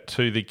credit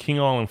to the King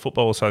Island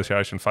Football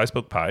Association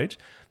Facebook page.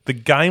 The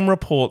game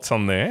reports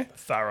on there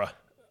Thorough.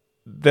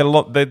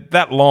 they're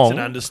that long. It's an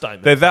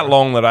understatement. They're that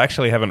long that I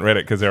actually haven't read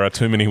it because there are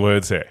too many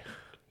words there.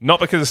 Not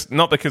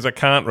because I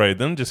can't read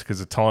them, just because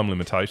of time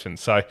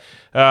limitations. So,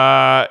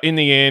 in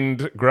the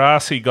end,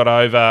 Grassy got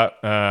over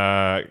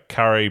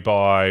Curry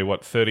by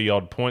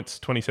 30-odd points,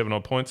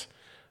 27-odd points,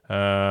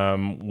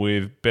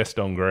 with best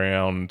on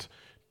ground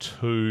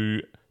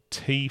to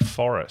T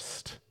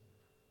Forest.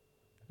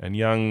 And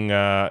young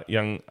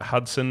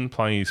Hudson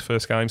playing his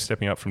first game,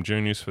 stepping up from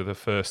juniors for the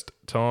first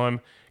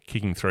time,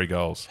 kicking 3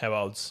 goals. How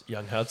old's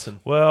young Hudson?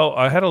 Well,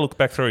 I had a look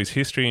back through his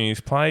history, and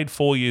he's played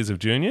 4 years of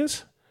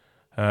juniors.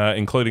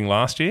 Including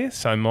last year.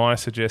 So my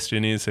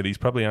suggestion is that he's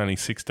probably only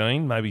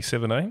 16, maybe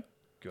 17.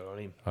 Good on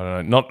him. I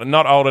don't know.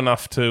 Not old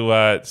enough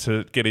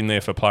to get in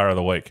there for Player of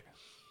the Week.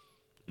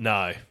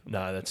 No,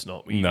 that's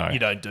not. No. You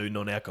don't do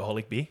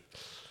non-alcoholic beer.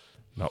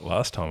 Not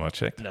last time I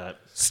checked. No.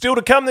 Still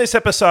to come this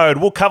episode,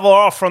 we'll cover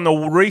off on the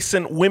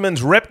recent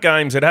women's rep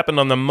games that happened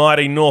on the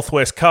mighty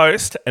Northwest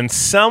Coast, and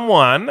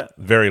someone,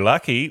 very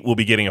lucky, will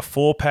be getting a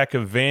 4-pack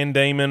of Van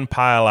Diemen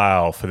Pale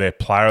Ale for their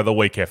Player of the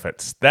Week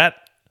efforts. That,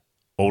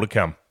 all to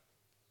come.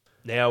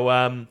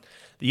 Now,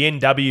 the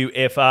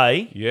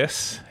NWFA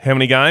Yes. How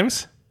many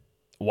games?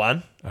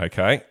 won.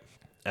 Okay.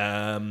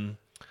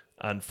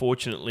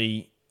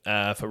 Unfortunately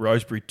for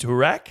Rosebery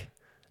Toorak,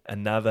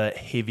 another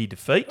heavy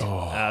defeat.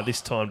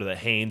 This time to the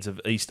hands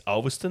of East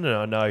Ulverston, and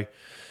I know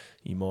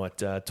you might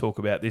talk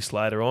about this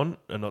later on,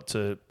 and not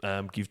to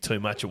give too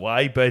much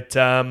away, but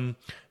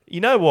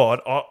you know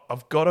what?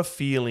 I've got a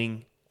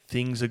feeling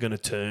things are going to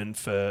turn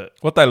for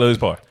What they lose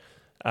by?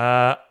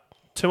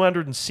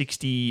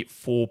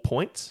 264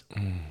 points.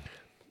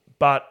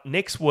 But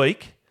next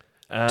week...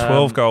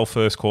 12-goal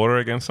first quarter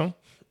against them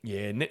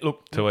Yeah,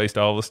 look... to East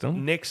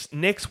Ulverston.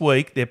 Next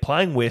week, they're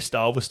playing West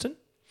Ulverston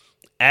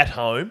at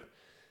home,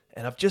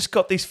 and I've just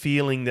got this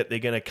feeling that they're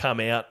going to come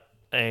out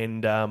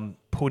and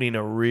put in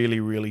a really,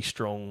 really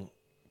strong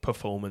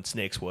performance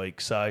next week.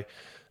 So,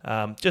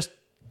 I've just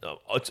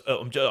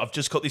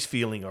got this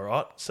feeling, all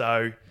right?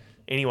 So...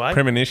 Anyway,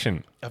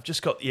 Premonition. I've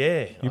just got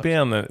You be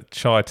on the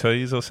chai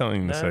teas or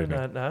something this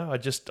evening. No.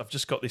 I've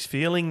just got this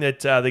feeling that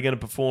they're going to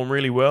perform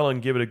really well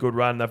and give it a good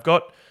run. They've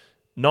got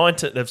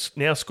 19. They've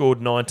now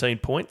scored 19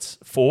 points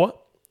for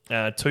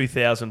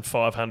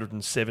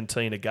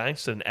 2,517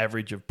 against, an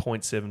average of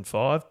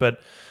 0.75. But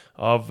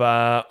I've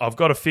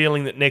got a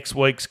feeling that next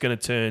week's going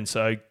to turn.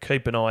 So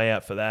keep an eye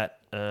out for that.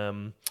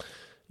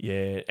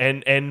 Yeah,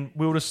 and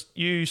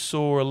you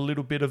saw a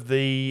little bit of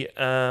the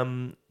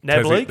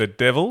NAB League. The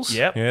Devils.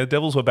 Yep. Yeah, the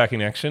Devils were back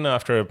in action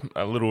after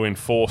a little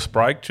enforced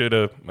break due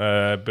to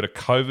a bit of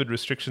COVID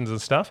restrictions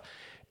and stuff,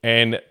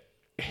 and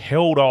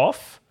held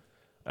off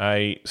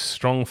a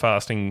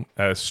fast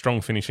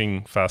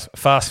finishing.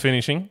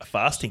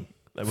 Fasting.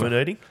 They weren't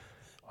eating.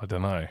 I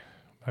don't know.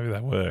 Maybe they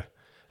were.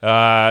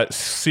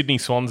 Sydney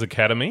Swans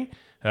Academy,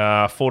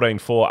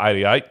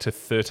 14-4-88 to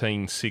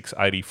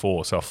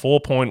 13-6-84. So a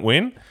 4-point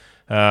win.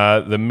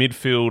 The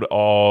midfield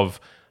of,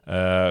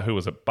 who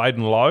was it?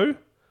 Baden Lowe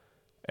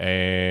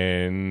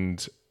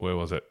and, where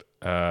was it?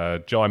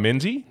 Jai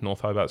Menzie,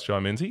 North Hobart's Jai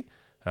Menzie,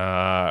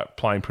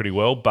 playing pretty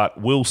well. But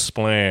Will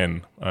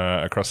Splann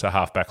across the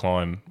half-back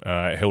line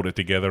held it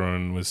together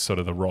and was sort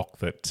of the rock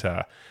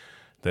that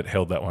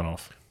held that one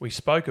off. We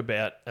spoke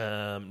about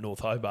North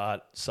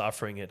Hobart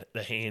suffering at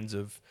the hands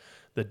of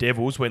the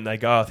Devils when they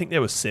go. I think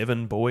there were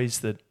 7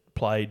 boys that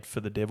played for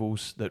the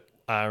Devils that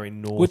are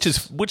in North, which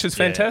is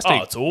fantastic.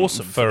 Oh, it's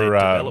awesome for their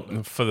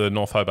development. For the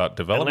North Hobart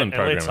development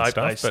program. Let's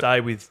hope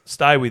they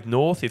stay with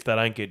North if they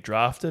don't get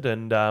drafted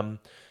and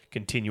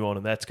continue on,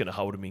 and that's going to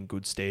hold them in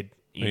good stead.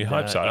 You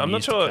hope so. I'm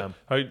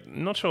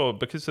not sure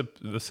because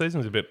the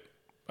season's a bit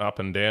up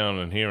and down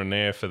and here and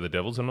there for the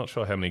Devils. I'm not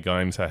sure how many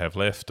games they have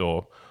left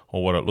or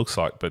what it looks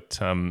like, but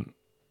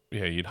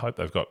yeah, you'd hope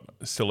they've got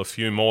still a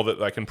few more that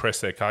they can press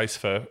their case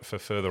for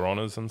further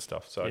honours and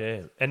stuff. So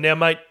yeah, and now,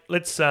 mate,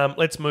 let's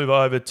move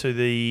over to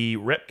the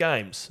rep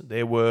games.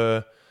 There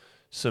were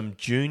some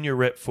junior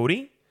rep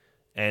footy,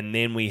 and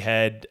then we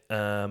had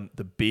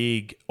the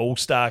big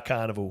All-Star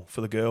Carnival for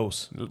the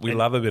girls. We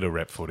love a bit of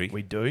rep footy.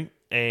 We do.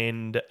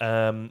 And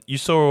you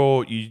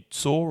saw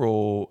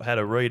or had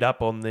a read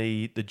up on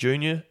the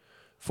junior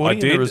footy. I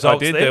did. The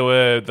results There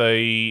were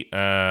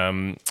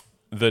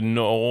the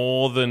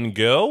Northern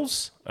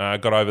girls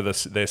got over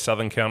their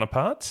Southern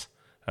counterparts.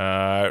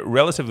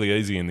 Relatively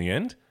easy in the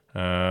end.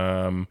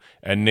 And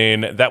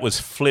then that was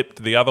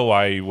flipped the other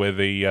way where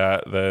the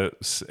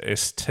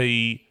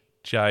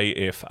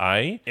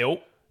STJFA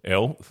L,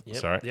 yep,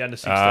 sorry, the under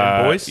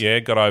 16 boys,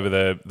 got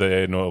over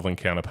their Northern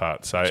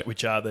counterparts. So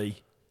which are the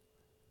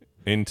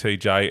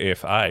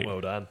NTJFA.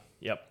 Well done.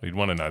 Yep. You'd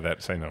want to know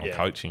that, seeing that I'm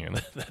coaching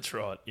it. That's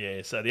right.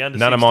 Yeah. So the under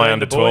none 16 of my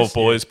under 12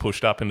 boys yeah.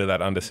 pushed up into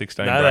that under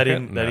 16 No,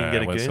 bracket. they didn't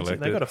get a Guernsey.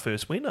 Selected. They got a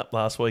first win up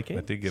last weekend.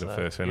 They did get a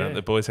first win up.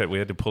 The boys we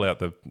had to pull out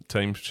the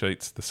team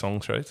sheets, the song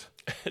sheets.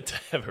 to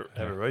have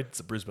a read. It's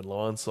a Brisbane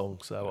Lions song,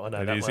 so I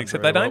know that is, one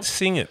except very they well. don't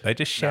sing it. They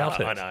just shout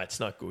it. I know, it's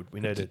not good.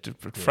 We need it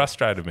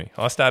frustrated me.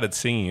 I started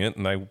singing it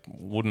and they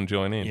wouldn't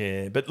join in.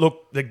 Yeah, but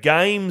look, the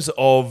games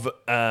of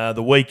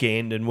the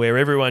weekend and where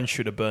everyone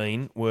should have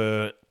been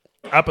were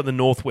up at the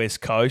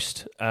northwest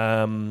coast,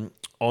 on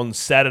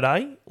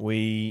Saturday,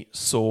 we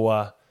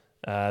saw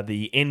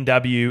the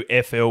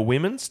NWFL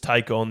women's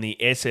take on the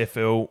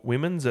SFL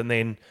women's, and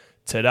then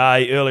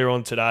earlier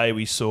on today,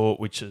 we saw,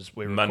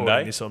 we're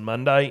recording this on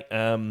Monday,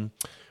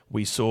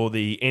 we saw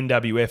the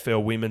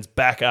NWFL women's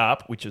back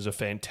up, which is a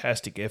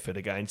fantastic effort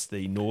against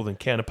the northern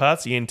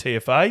counterparts, the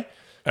NTFA.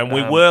 And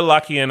we were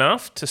lucky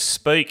enough to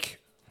speak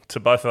to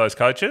both of those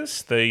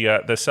coaches,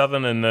 the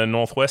Southern and the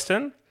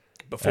Northwestern.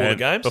 Before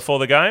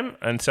the game.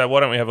 And so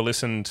why don't we have a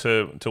listen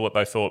to what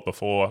they thought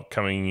before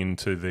coming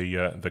into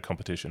the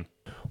competition?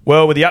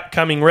 Well, with the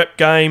upcoming rep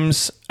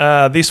games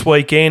this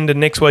weekend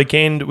and next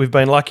weekend, we've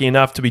been lucky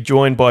enough to be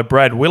joined by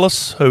Brad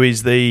Willis, who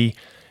is the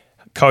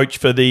coach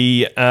for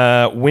the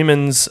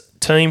women's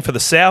team for the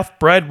South.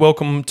 Brad,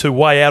 welcome to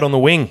Way Out on the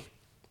Wing.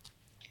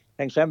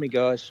 Thanks for having me,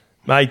 guys.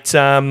 Mate,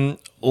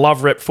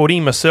 love rep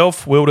footy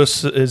myself.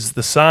 Wilders is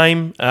the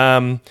same.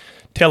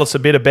 Tell us a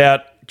bit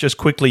about, just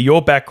quickly,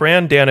 your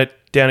background down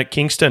at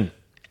Kingston.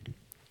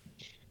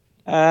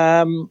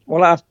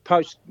 Well, after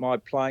post my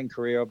playing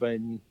career, I've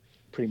been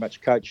pretty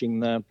much coaching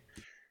the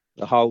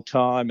whole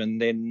time,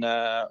 and then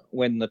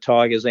when the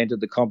Tigers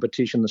entered the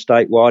competition, the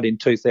statewide in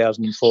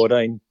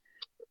 2014,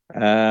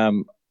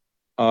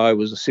 I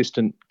was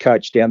assistant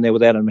coach down there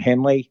with Adam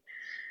Henley,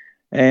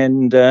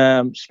 and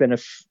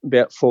spent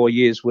about 4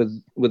 years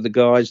with the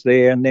guys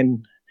there, and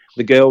then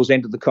the girls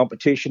entered the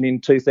competition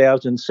in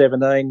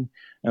 2017,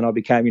 and I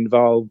became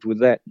involved with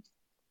that.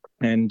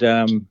 And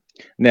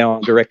now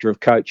I'm director of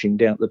coaching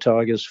down at the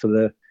Tigers for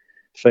the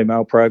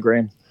female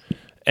program.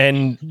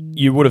 And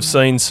you would have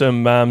seen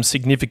some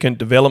significant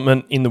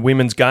development in the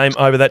women's game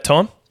over that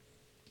time?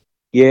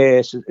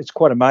 Yes, it's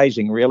quite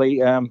amazing,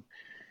 really. I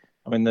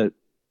mean,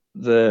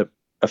 the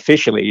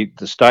officially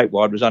the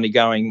statewide was only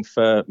going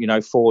for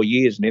 4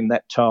 years, and in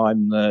that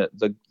time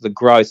the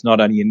growth,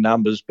 not only in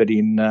numbers but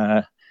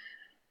in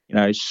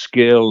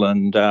skill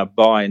and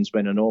buy-in's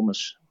been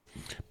enormous.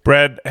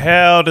 Brad,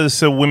 how does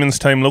the women's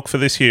team look for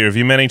this year? Have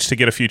you managed to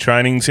get a few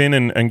trainings in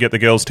and get the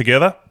girls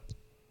together?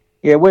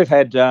 Yeah, we've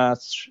had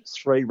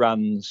 3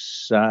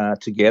 runs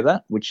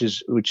together, which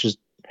is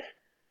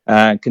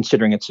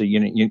considering it's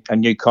a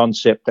new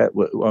concept. That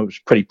I was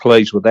pretty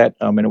pleased with that.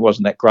 I mean, it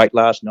wasn't that great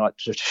last night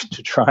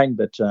to train,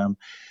 but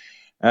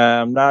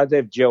no,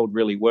 they've gelled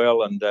really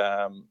well, and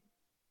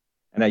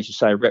as you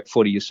say, rep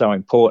footy is so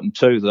important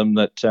to them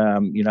that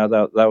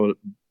they were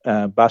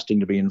busting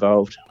to be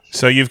involved.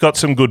 So you've got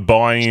some good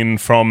buy-in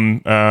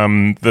from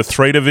the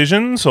 3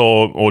 divisions,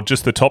 or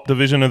just the top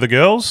division of the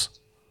girls,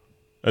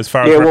 as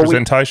far as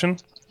representation?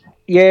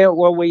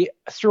 We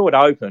threw it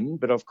open,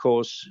 but of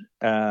course,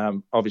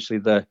 obviously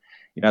the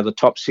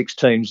top 6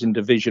 teams in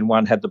Division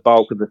 1 had the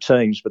bulk of the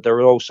teams, but there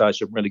were also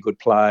some really good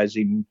players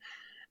in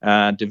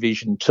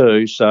Division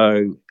 2.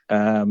 So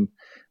the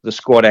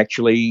squad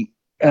actually,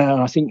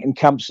 I think,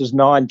 encompasses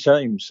 9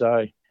 teams.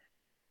 So,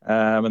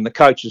 and the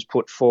coaches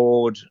put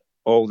forward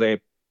all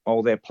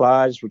their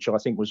players, which I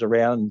think was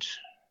around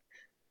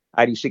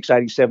 86,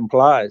 87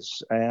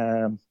 players.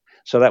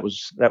 So that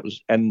was,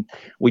 and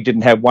we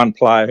didn't have one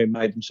player who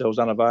made themselves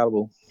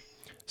unavailable.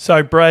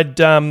 So, Brad,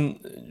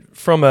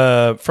 from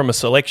a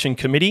selection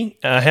committee,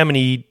 how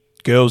many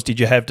girls did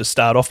you have to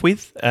start off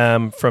with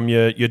from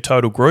your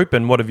total group,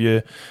 and what have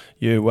you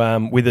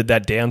withered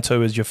that down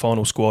to as your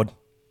final squad?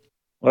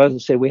 Well, as I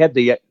said, we had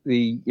the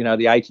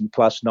 80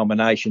 plus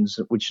nominations,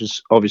 which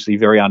is obviously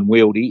very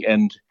unwieldy,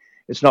 and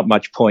it's not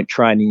much point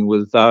training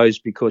with those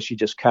because you're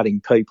just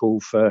cutting people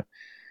for,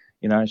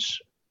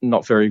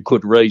 not very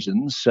good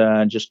reasons,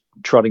 just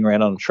trotting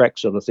around on a track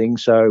sort of thing.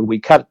 So we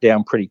cut it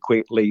down pretty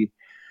quickly,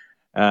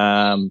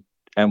 and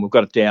we've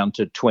got it down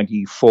to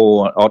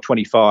 24 or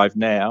 25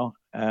 now.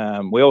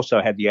 We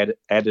also had the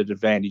added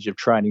advantage of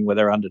training with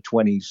our under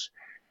 20s,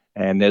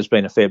 and there's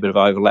been a fair bit of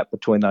overlap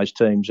between those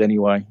teams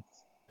anyway.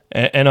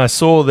 And I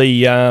saw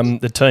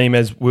the team,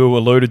 as Will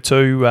alluded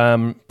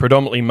to,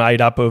 predominantly made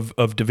up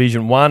of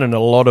Division 1 and a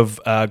lot of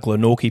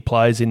Glenorchy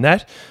players in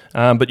that.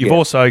 But you've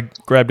also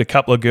grabbed a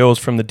couple of girls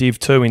from the Div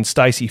 2 in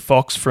Stacey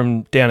Fox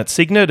from down at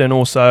Cygnet, and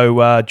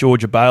also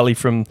Georgia Bailey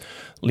from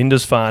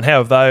Lindisfarne.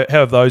 How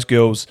have those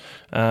girls,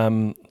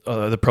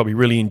 they probably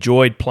really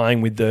enjoyed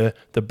playing with the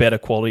better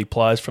quality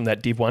players from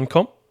that Div 1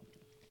 comp?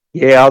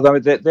 Yeah, although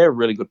they're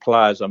really good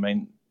players. I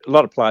mean, a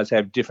lot of players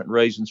have different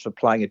reasons for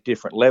playing at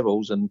different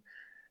levels, and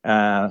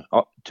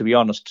to be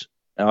honest,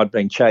 I'd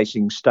been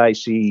chasing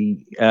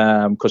Stacey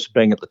because of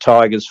being at the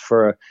Tigers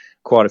for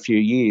quite a few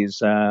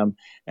years,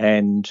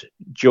 and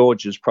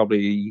George is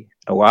probably,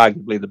 or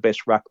arguably, the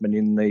best ruckman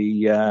in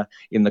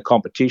the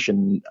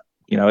competition.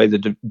 Either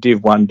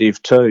Div 1,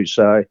 Div 2.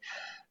 So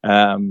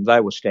they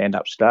were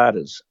stand-up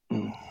starters.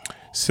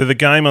 So the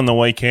game on the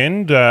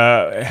weekend,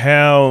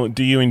 how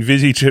do you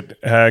envisage it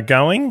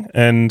going,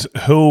 and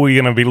who are we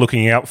going to be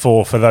looking out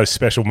for those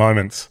special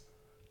moments?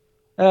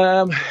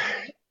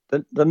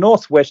 The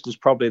Northwest is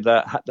probably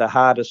the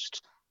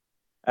hardest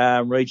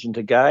region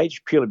to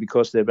gauge, purely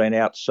because they've been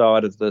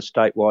outside of the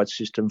statewide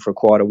system for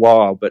quite a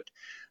while. But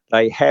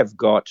they have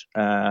got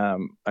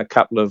a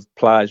couple of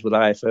players with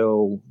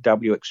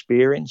AFLW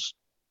experience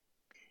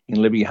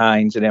in Libby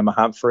Haynes and Emma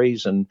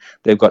Humphreys, and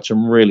they've got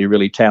some really,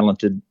 really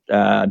talented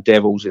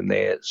Devils in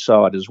their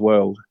side as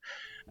well.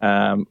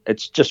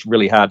 It's just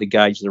really hard to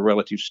gauge the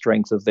relative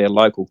strength of their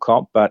local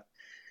comp, but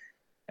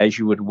as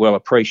you would well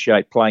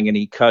appreciate, playing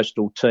any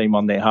coastal team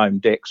on their home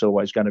deck's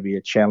always going to be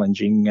a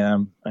challenging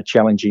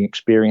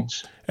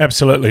experience.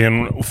 Absolutely.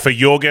 And for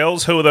your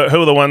girls, who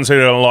are the ones who are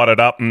going to light it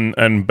up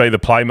and be the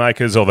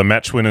playmakers or the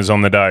match winners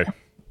on the day?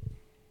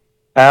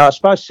 I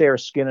suppose Sarah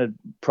Skinner would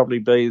probably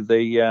be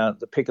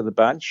the pick of the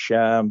bunch.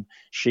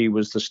 She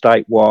was the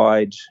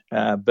statewide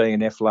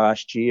BNF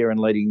last year and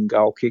leading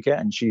goal kicker,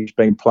 and she's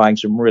been playing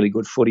some really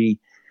good footy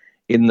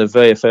in the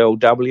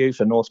VFLW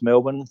for North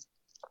Melbourne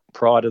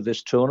prior to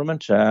this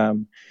tournament.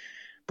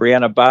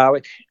 Brianna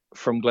Barwick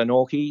from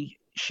Glenorchy,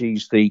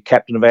 she's the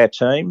captain of our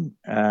team.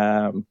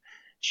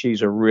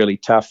 She's a really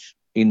tough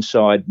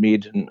inside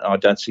mid, and I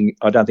don't think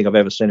I've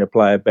ever seen her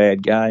play a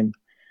bad game.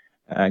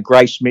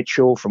 Grace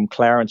Mitchell from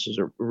Clarence is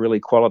a really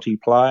quality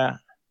player.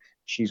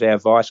 She's our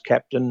vice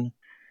captain.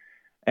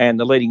 And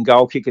the leading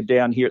goal kicker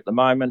down here at the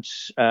moment,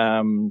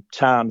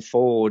 Tarn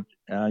Ford,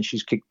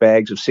 she's kicked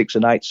bags of 6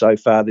 and 8 so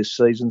far this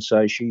season,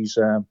 so she's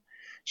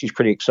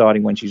pretty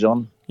exciting when she's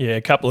on. Yeah,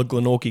 a couple of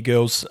Glenorchy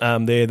girls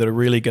there that are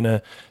really going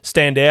to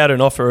stand out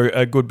and offer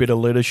a good bit of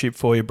leadership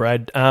for you,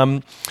 Brad.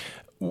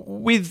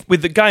 With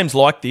the games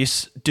like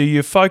this, do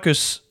you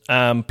focus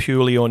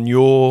purely on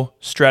your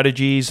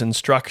strategies and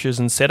structures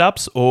and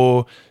setups,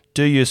 or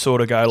do you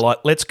sort of go like,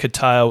 let's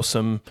curtail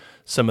some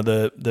of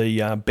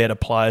the better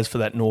players for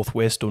that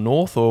northwest or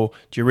north, or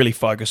do you really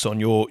focus on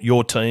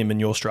your team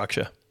and your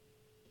structure?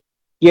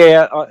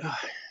 Yeah,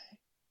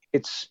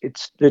 there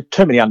are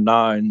too many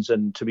unknowns,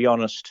 and to be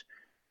honest,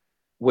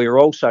 we're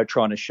also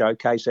trying to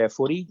showcase our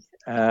footy.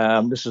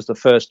 This is the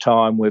first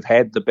time we've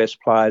had the best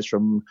players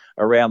from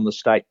around the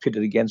state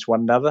pitted against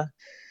one another,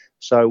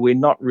 so we're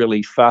not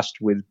really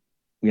fussed with,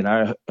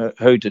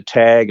 who to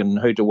tag and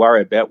who to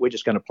worry about. We're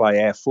just going to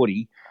play our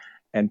footy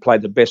and play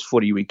the best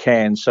footy we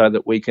can, so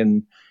that we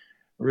can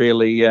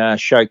really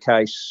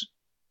showcase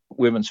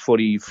women's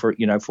footy for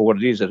what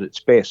it is at its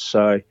best.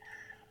 So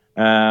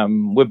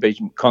we've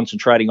been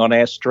concentrating on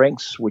our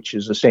strengths, which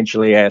is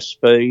essentially our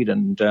speed,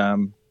 and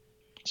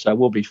so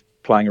we'll be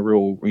playing a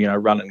real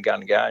run and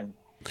gun game.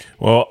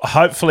 Well,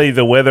 hopefully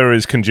the weather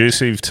is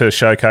conducive to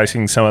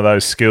showcasing some of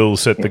those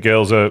skills that the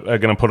girls are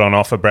going to put on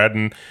offer, Brad.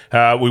 And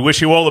we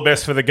wish you all the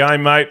best for the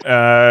game, mate.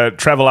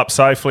 Travel up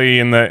safely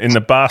in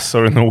the bus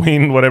or in the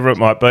wind, whatever it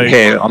might be.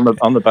 Yeah, on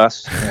the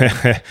bus.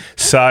 Yeah.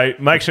 So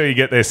make sure you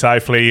get there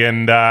safely,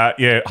 and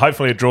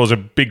hopefully it draws a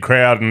big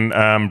crowd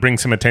and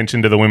brings some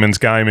attention to the women's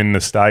game in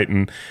the state.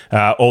 And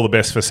all the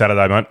best for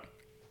Saturday, mate.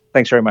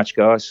 Thanks very much,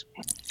 guys.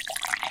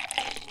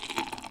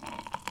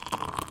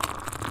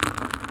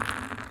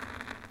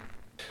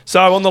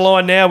 So on the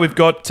line now, we've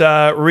got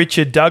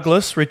Richard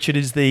Douglas. Richard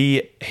is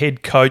the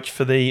head coach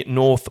for the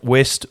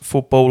Northwest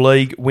Football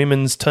League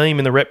women's team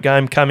in the rep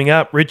game coming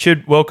up.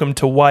 Richard, welcome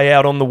to Way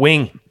Out on the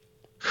Wing.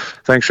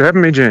 Thanks for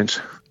having me, gents.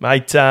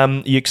 Mate,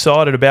 you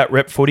excited about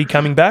rep footy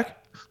coming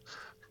back?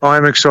 I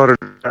am excited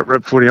about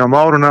rep footy. I'm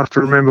old enough to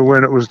remember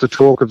when it was the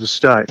talk of the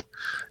state.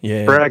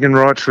 Yeah. Bragging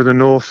rights for the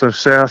north, the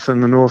south,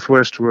 and the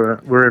northwest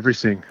were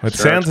everything. It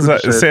sounds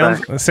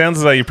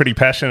as though you're pretty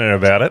passionate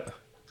about it.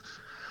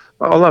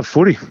 I love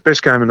footy,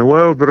 best game in the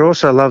world, but I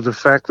also love the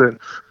fact that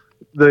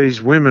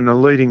these women are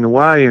leading the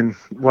way in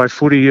way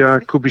footy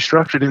could be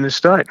structured in this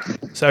state.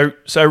 So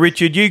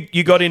Richard,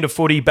 you got into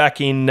footy back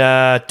in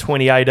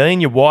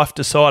 2018. Your wife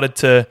decided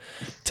to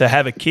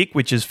have a kick,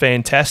 which is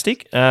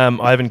fantastic.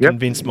 I haven't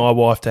convinced my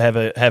wife to have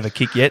a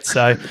kick yet,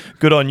 so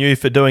good on you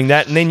for doing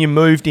that. And then you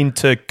moved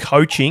into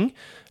coaching.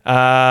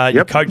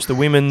 You coached the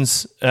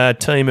women's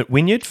team at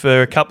Wynyard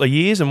for a couple of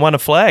years and won a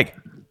flag.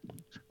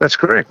 That's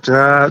correct.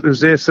 It was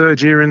their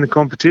third year in the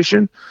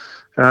competition,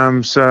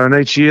 and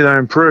each year they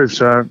improved.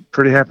 So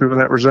pretty happy with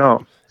that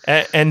result.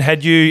 And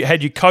had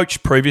you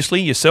coached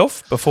previously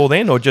yourself before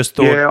then, or just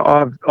thought?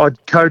 Yeah,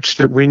 I'd coached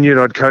at Wynyard.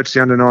 I'd coached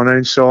the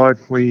under-19 side.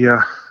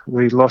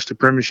 We lost a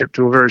premiership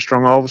to a very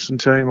strong Ulverstone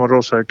team. I'd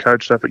also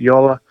coached up at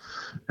Yolla,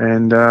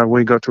 and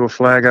we got to a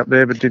flag up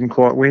there but didn't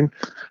quite win.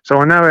 So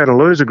I know how to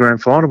lose a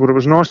grand final, but it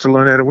was nice to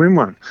learn how to win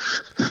one.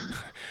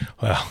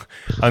 Well,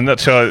 I'm not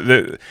sure.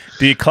 Do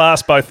you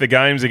class both the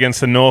games against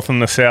the North and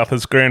the South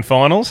as grand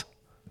finals?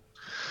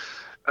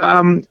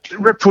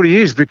 Rep footy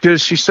is,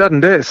 because she's sudden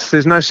death.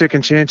 There's no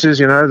second chances.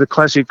 The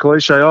classic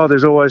cliche,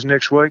 there's always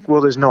next week.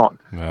 Well, there's not.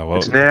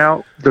 It's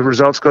now. The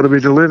result's got to be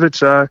delivered.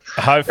 So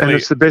hopefully, and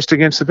it's the best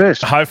against the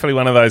best. Hopefully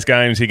one of those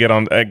games you get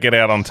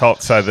out on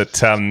top, so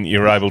that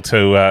you're able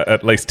to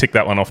at least tick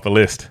that one off the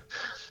list.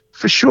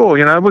 For sure.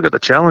 We've got the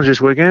challenge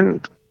this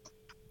weekend.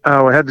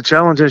 We had the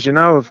challenge, as you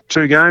know, of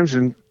 2 games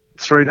in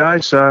 3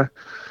 days. So,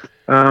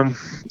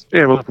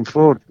 we're looking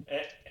forward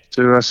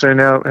to seeing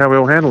how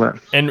we'll handle that.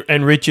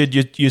 And Richard,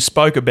 you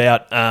spoke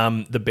about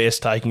the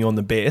best taking on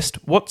the best.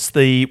 What's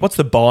the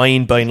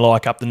buy-in been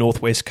like up the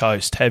northwest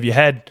coast? Have you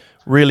had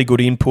really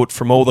good input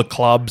from all the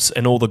clubs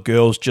and all the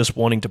girls just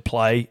wanting to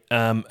play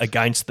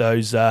against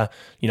those,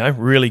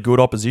 really good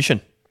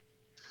opposition.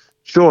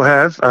 Sure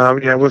have.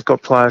 We've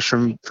got players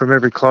from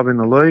every club in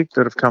the league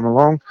that have come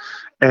along,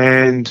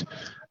 and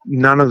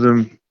none of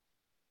them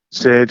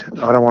said,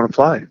 I don't want to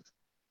play.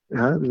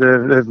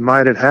 They've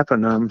made it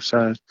happen.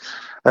 So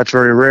that's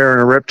very rare in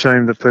a rep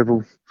team that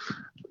people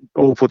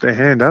all put their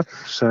hand up.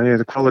 So,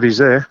 the quality's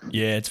there.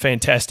 Yeah, it's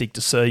fantastic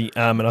to see.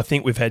 And I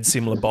think we've had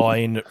similar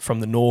buy-in from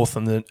the north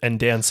and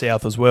down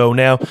south as well.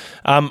 Now,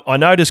 I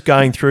noticed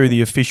going through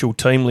the official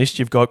team list,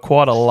 you've got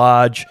quite a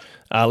large,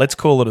 let's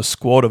call it a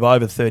squad of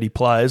over 30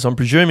 players. I'm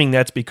presuming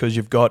that's because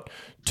you've got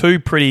two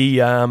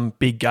pretty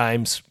big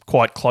games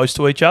quite close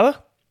to each other.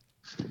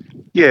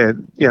 Yeah,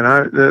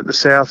 the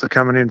South are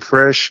coming in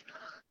fresh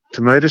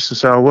to meet us, and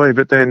so are we.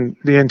 But then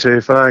the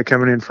NTFA are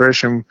coming in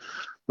fresh, and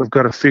we've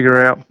got to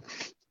figure out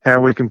how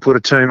we can put a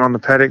team on the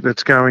paddock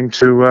that's going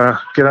to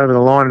get over the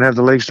line and have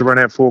the legs to run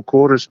out 4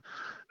 quarters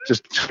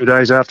just 2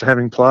 days after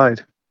having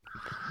played.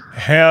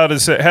 How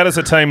does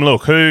the team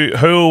look? Who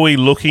are we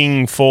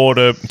looking for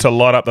to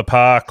light up the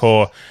park,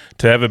 or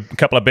to have a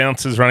couple of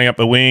bouncers running up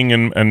the wing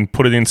and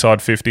put it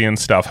inside 50 and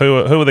stuff? Who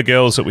are the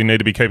girls that we need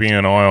to be keeping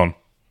an eye on?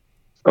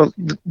 Well,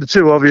 the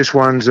two obvious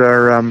ones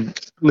are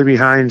Libby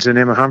Haynes and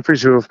Emma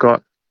Humphries, who have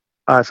got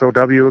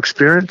AFLW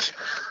experience.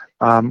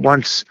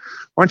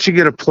 Once you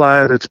get a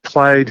player that's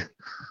played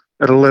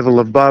at a level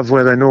above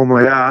where they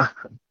normally are,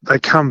 they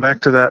come back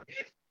to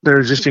their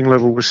existing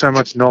level with so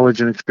much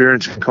knowledge and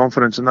experience and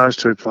confidence, and those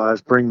two players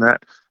bring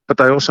that. But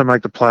they also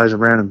make the players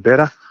around them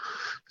better,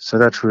 so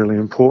that's really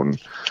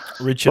important.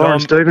 Richard, Lauren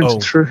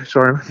Stevens, true.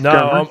 Sorry.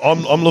 No,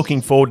 I'm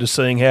looking forward to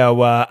seeing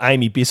how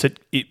Amy Bissett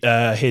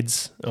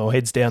heads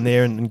down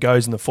there and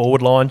goes in the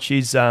forward line.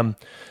 She's had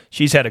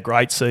a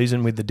great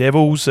season with the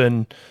Devils,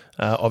 and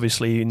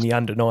obviously in the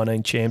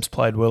under-19 champs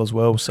played well as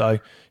well. So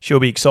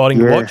she'll be exciting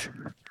to watch.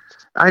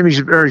 Amy's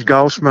very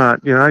goal smart.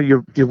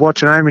 You're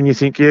watching Amy and you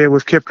think,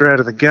 we've kept her out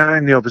of the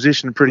game. The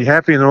opposition are pretty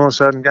happy, and all of a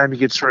sudden, Amy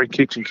gets 3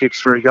 kicks and kicks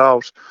 3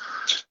 goals.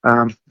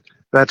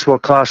 That's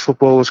what class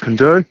footballers can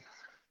do.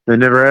 They're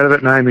never out of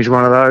it, and Amy's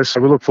one of those. So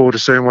we look forward to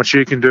seeing what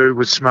she can do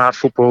with smart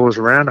footballers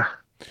around her.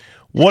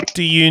 What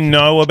do you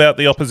know about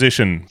the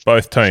opposition,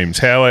 both teams?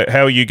 How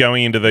are you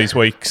going into this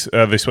week's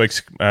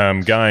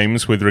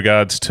games with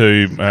regards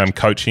to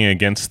coaching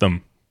against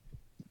them?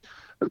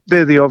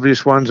 They're the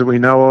obvious ones that we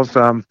know of.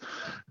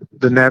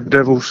 The NAB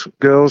Devils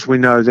girls, we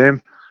know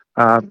them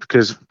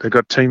because they've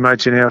got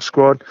teammates in our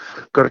squad.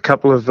 Got a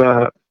couple of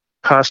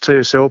past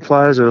TSL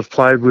players that have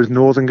played with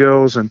Northern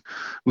girls, and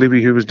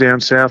Libby, who was down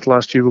south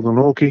last year with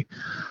Glenorchy.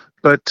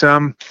 But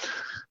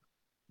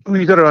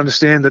you've got to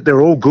understand that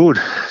they're all good.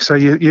 So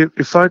you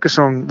focus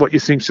on what you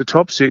think's the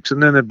top 6,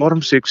 and then the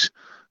bottom 6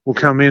 will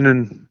come in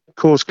and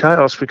cause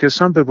chaos, because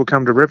some people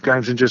come to rep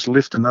games and just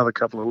lift another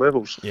couple of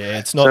levels. Yeah,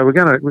 it's not. So we're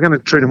going to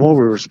treat them all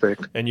with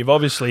respect. And you've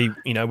obviously,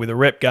 with a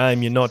rep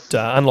game, you're not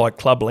unlike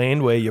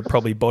Clubland, where you're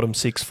probably bottom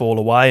 6 fall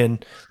away,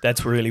 and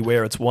that's really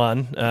where it's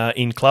won.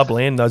 In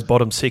Clubland, those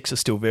bottom 6 are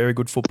still very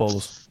good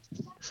footballers.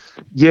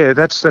 Yeah,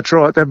 that's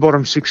right. That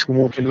bottom 6 can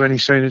walk into any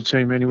senior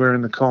team anywhere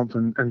in the comp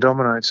and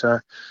dominate. So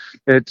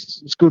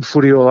it's good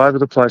footy all over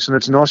the place, and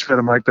it's nice for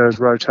to make those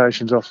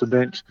rotations off the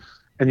bench,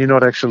 and you're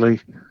not actually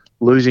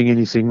losing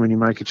anything when you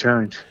make a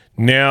change.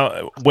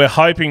 Now, we're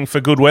hoping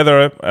for good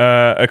weather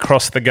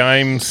across the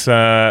games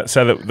so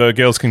that the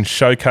girls can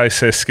showcase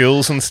their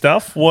skills and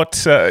stuff.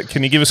 What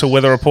can you give us a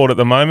weather report at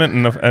the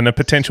moment and a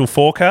potential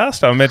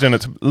forecast? I imagine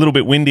it's a little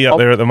bit windy up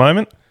there at the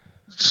moment.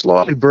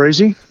 Slightly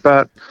breezy,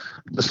 but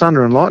the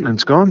thunder and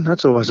lightning's gone.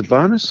 That's always a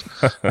bonus.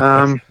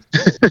 Got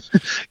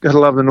to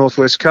love the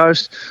northwest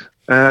coast.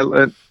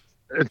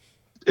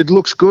 It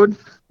looks good.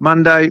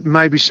 Monday,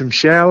 maybe some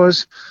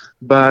showers,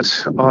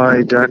 but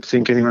I don't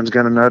think anyone's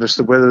going to notice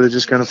the weather. They're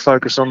just going to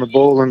focus on the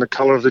ball and the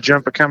colour of the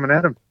jumper coming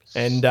at them.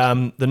 And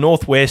the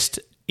Northwest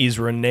is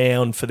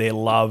renowned for their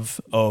love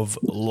of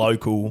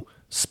local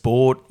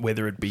sport,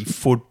 whether it be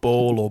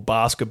football or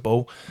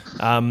basketball.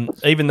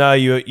 Even though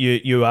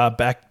you are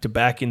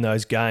back-to-back in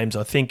those games,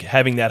 I think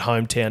having that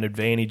hometown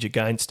advantage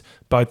against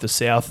both the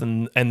South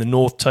and the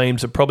North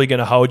teams are probably going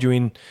to hold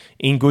you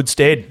in good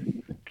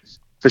stead.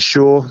 For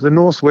sure. The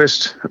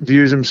Northwest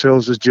views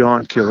themselves as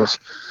giant killers.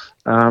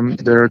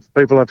 There are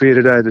people up here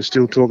today that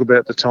still talk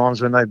about the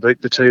times when they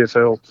beat the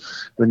TFL,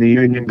 when the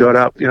Union got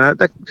up.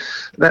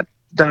 That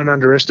don't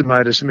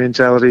underestimate us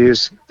mentality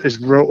is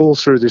all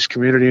through this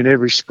community in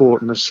every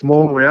sport. And the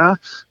smaller we are,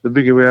 the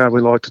bigger we are, we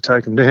like to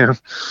take them down.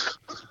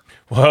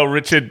 Well,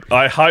 Richard,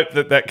 I hope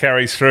that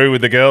carries through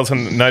with the girls,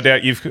 and no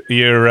doubt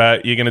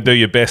you're going to do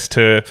your best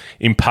to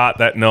impart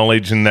that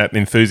knowledge and that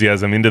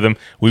enthusiasm into them.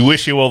 We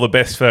wish you all the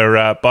best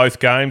for both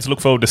games. Look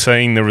forward to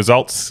seeing the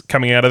results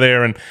coming out of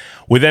there, and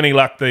with any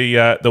luck,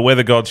 the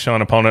weather gods shine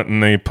upon it,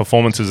 and the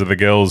performances of the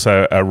girls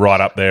are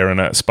right up there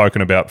and are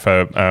spoken about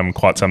for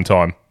quite some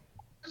time.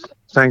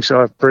 Thanks,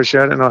 I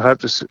appreciate it, and I hope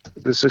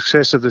the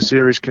success of the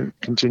series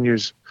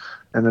continues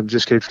and it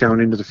just keeps going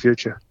into the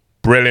future.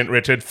 Brilliant,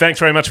 Richard. Thanks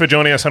very much for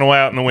joining us on A Way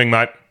Out in the Wing,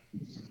 mate.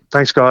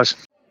 Thanks, guys.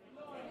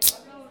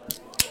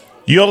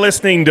 You're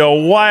listening to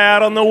Way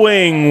Out on the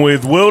Wing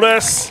with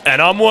Wilders.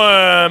 And I'm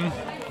Worm.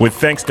 With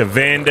thanks to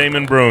Van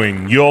Diemen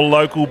Brewing, your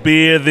local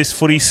beer this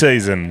footy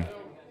season.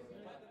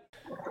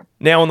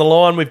 Now on the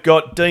line, we've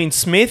got Dean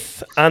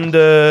Smith,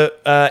 under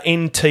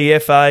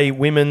NTFA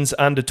Women's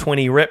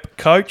Under-20 rep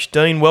coach.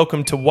 Dean,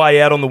 welcome to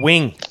Way Out on the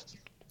Wing.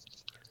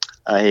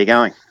 How you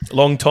going?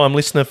 Long-time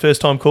listener,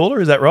 first-time caller,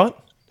 is that right?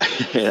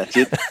 Yeah, that's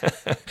it.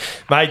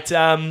 Mate,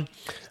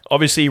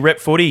 obviously rep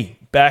footy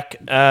back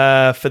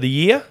for the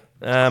year.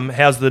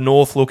 How's the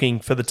North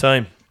looking for the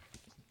team?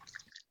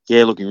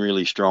 Yeah, looking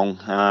really strong.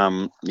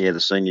 The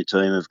senior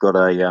team have got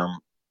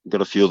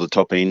a few of the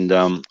top end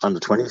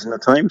under-20s in the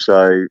team,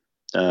 so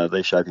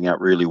they're shaping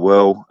up really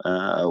well.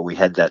 We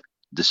had that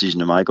decision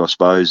to make, I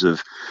suppose,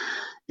 of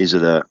is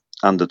it a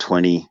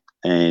under-20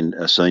 and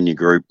a senior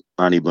group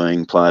only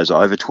being players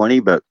over 20,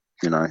 but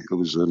it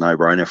was a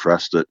no-brainer for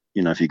us that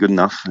if you're good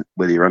enough,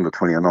 whether you're under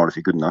 20 or not, if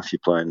you're good enough, you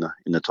play in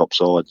the top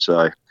side.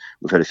 So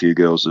we've had a few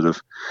girls that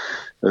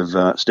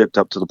have stepped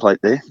up to the plate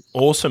there.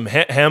 Awesome.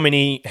 How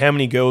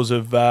many girls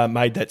have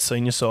made that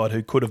senior side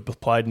who could have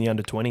played in the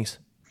under 20s?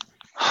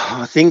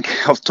 I think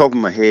off the top of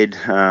my head,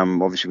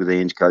 obviously with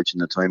Ian's coaching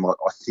the team, I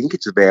think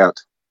it's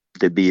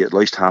there'd be at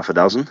least half a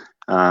dozen,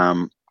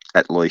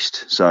 at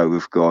least. So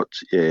we've got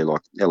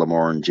like Ella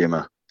Moore and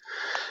Gemma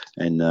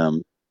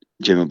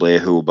Blair,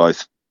 who were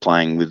both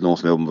playing with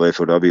North Melbourne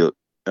VFLW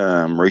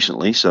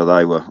recently, so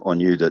I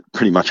knew that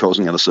pretty much I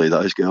wasn't going to see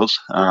those girls.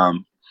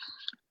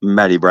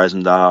 Maddie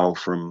Brasendale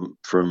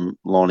from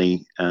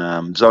Lonnie,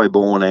 Zoe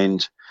Bourne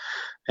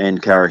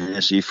and Cara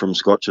Hennessy from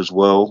Scotch as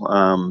well,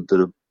 that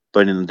have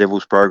been in the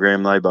Devils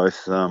program. They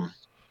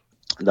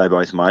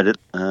both made it,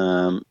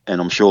 and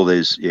I'm sure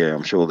there's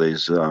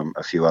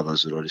a few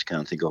others that I just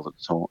can't think of at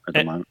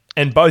the moment.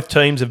 And both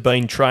teams have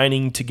been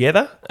training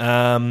together.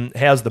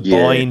 How's the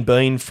buy-in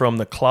been from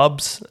the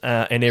clubs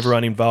and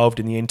everyone involved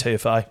in the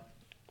NTFA?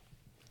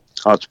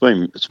 Oh, it's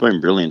been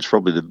brilliant. It's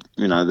probably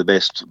the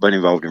best. Been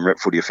involved in rep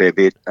footy a fair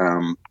bit,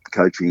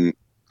 coaching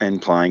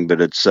and playing, but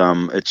it's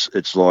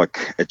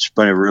like it's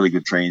been a really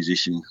good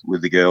transition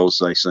with the girls.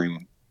 They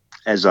seem,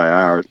 as they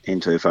are at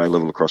NTFA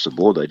level across the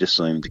board, they just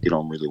seem to get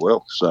on really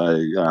well. So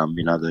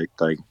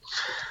the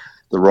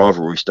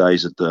rivalry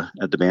stays at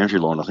the boundary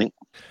line, I think.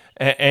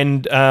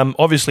 And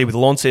obviously with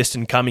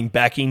Launceston coming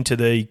back into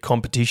the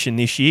competition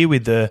this year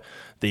with the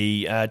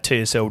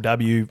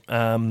TSLW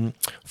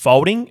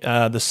folding,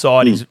 the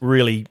side is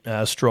really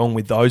strong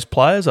with those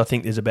players. I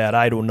think there's about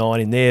 8 or 9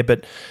 in there,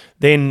 but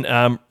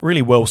then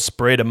really well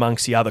spread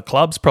amongst the other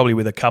clubs, probably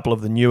with a couple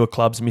of the newer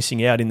clubs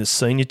missing out in the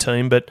senior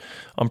team. But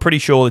I'm pretty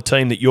sure the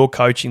team that you're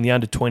coaching, the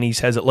under-20s,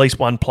 has at least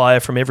one player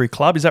from every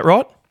club. Is that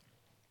right?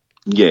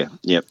 Yeah,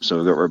 yep. So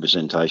we've got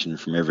representation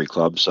from every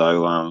club.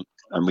 So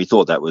and we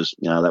thought that was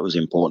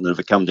important. If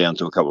it come down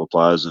to a couple of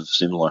players of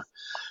similar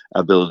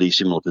ability,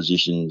 similar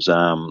positions,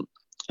 and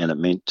it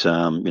meant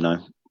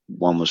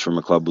one was from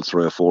a club with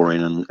 3 or 4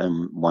 in,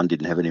 and one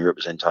didn't have any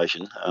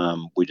representation.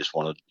 We just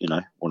wanted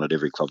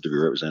every club to be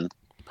represented.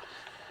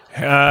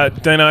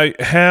 Dino,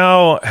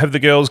 how have the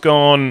girls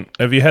gone?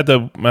 Have you had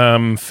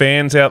the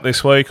fans out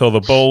this week, or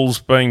the balls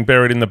being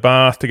buried in the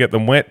bath to get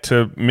them wet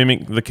to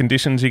mimic the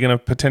conditions you're going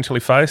to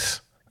potentially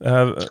face in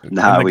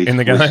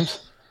the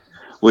games?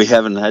 We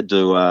haven't had to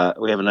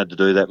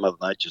do that. Mother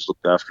Nature's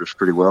looked after us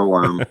pretty well.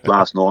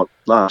 Last night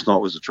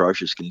was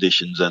atrocious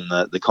conditions, and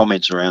the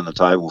comments around the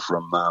table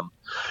from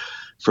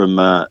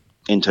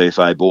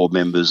NTFA board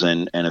members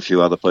and a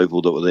few other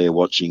people that were there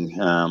watching,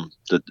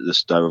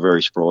 that they were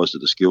very surprised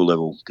at the skill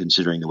level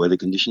considering the weather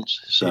conditions.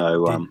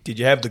 So, did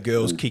you have the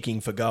girls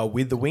kicking for goal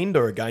with the wind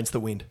or against the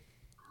wind?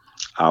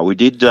 We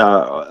did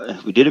a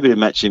bit of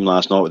match sim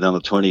last night with the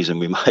under-20s, and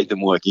we made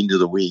them work into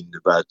the wind,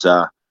 but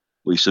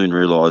we soon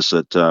realised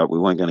that we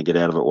weren't going to get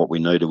out of it what we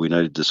needed. We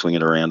needed to swing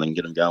it around and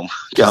get them going.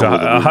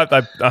 I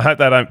hope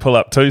they don't pull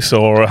up too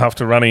sore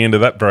after running into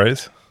that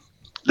breeze.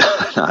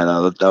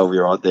 No, they'll be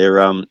right. They're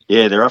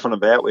up and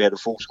about. We had a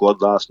full squad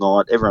last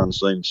night.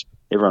 Everyone's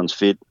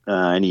fit.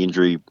 Any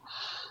injury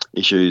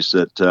issues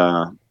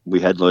that we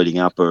had leading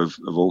up have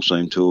all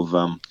seemed to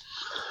have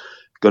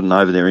gotten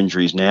over their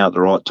injuries now at the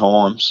right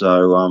time.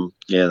 So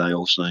they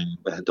all seem.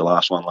 We had the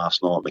last one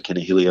last night, McKenna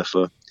Hillier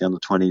for the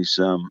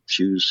under-20s.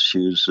 She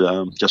was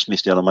just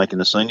missed out on making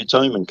the senior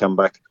team and come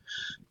back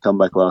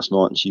last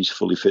night, and she's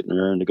fully fit and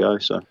raring to go.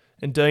 So.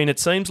 And Dean, it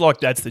seems like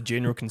that's the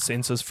general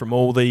consensus from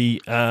all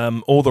the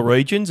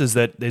regions, is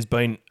that there's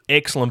been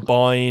excellent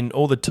buy-in.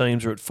 All the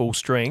teams are at full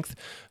strength.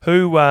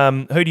 Who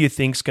do you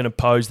think is going to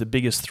pose the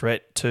biggest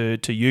threat to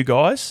you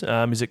guys?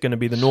 Is it going to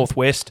be the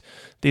Northwest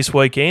this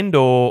weekend,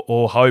 or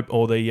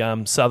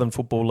the Southern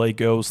Football League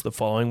girls the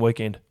following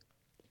weekend?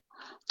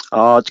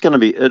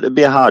 It'd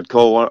be a hard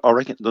call. I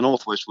reckon the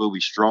Northwest will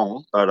be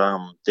strong, but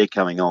they're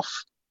coming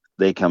off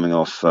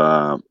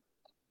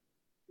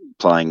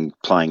playing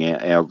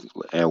our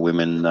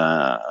women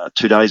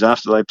 2 days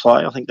after they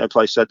play. I think they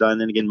play Saturday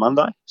and then again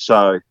Monday.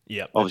 So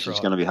obviously it's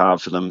going to be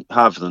hard for them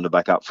to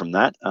back up from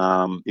that.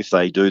 If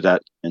they do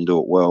that and do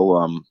it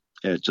well,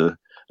 it's a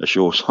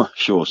sure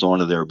sure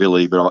sign of their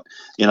ability. But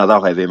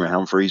they'll have Emma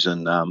Humphreys,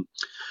 and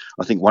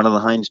I think one of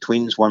the Haynes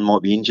twins, one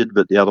might be injured,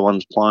 but the other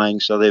one's playing.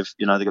 So they've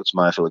got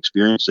some AFL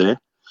experience there.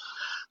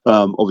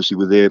 Obviously,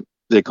 with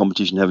their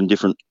competition having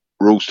different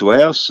rules to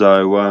ours,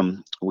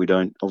 so we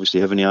don't obviously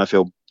have any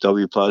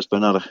AFLW players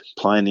being able to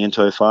play in the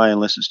NTFA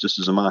unless it's just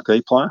as a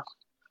marquee player.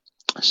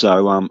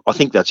 So I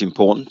think that's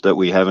important that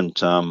we haven't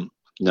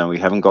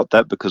got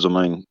that, because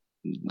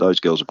those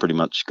girls have pretty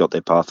much got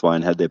their pathway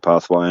and had their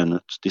pathway, and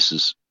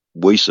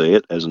we see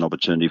it as an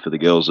opportunity for the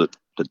girls that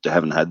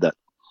haven't had that.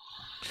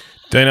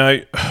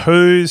 Dino,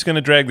 who's going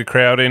to drag the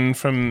crowd in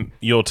from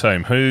your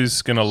team?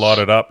 Who's going to light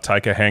it up,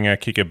 take a hanger,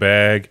 kick a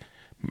bag,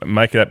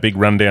 make that big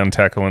rundown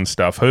tackle and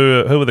stuff?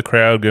 Who are the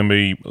crowd going to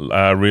be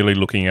really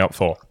looking out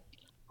for?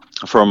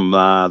 From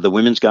the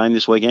women's game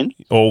this weekend?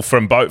 Or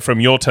from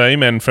your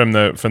team and from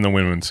the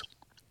women's?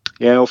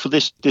 Yeah, well, for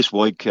this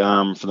week,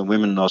 for the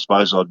women, I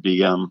suppose I'd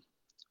be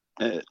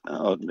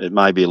it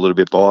may be a little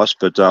bit biased,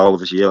 but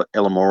obviously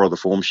Ella Mora, the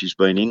form she's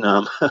been in,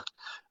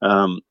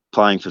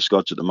 playing for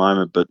Scots at the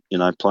moment, but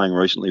playing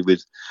recently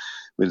with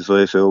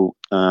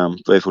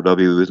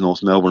VFLW with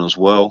North Melbourne as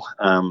well.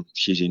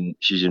 She's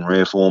in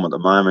rare form at the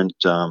moment.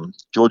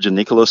 Georgia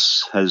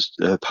Nicholas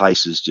her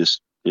pace is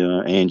just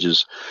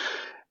Ange's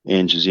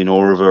in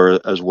awe of her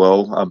as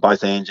well.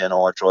 Both Ange and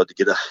I tried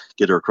to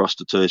get her across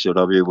to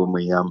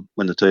TSLW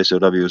when the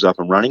TSLW was up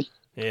and running.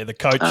 Yeah, the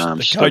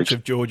coach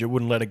of Georgia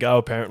wouldn't let her go.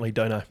 Apparently,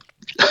 don't know.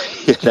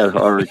 Yeah,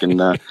 I reckon.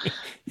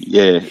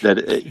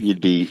 You'd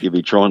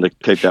be trying to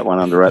keep that one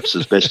under wraps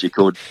as best you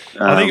could.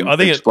 I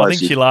think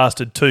she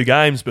lasted 2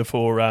 games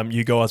before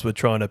you guys were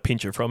trying to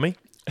pinch her from me.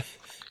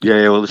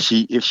 Yeah, well, if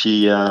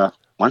she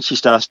once she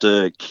starts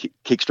to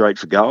kick straight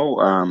for goal,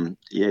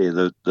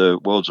 the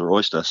world's her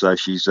oyster. So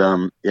she's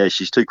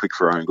too quick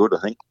for her own good,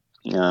 I think.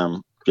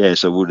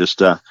 So we'll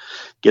just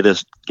get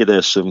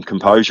her some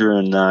composure,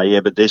 and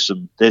but there's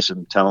some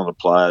talented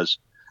players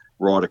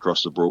right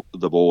across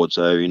the board.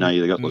 So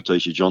you've got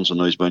Letitia Johnson,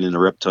 who's been in the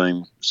rep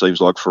team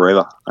seems like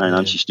forever,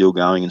 and she's still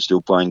going and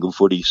still playing good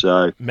footy.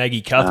 So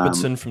Maggie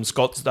Cuthbertson from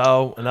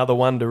Scottsdale, another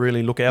one to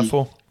really look out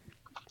for.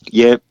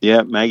 Yeah,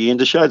 Maggie, and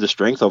to show the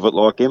strength of it,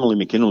 like Emily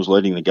McKinnell's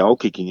leading the goal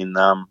kicking and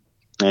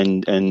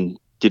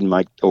didn't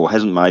make or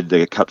hasn't made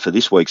the cut for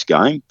this week's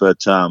game,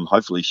 but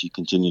hopefully she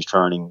continues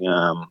training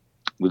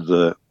with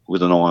an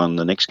eye on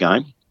the next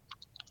game.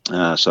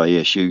 That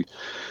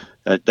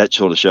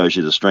sort of shows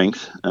you the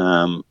strength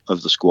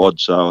of the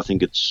squad. So I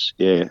think it's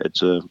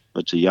a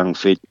young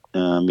fit.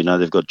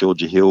 They've got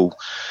Georgia Hill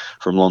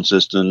from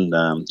Launceston,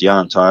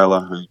 Deanne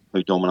Taylor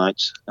who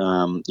dominates.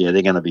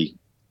 They're going to be.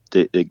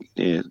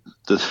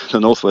 The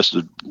Northwest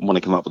would want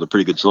to come up with a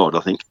pretty good side, I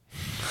think.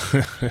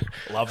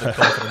 Love the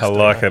confidence. I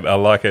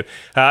like it.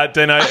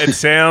 Dino, it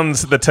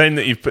sounds the team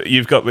that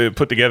you've got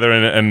put together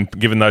and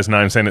given those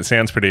names, and it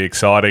sounds pretty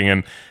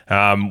exciting.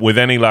 And with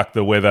any luck,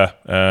 the weather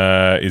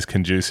is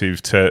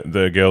conducive to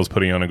the girls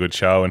putting on a good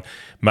show. And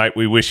mate,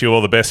 we wish you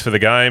all the best for the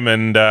game,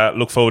 and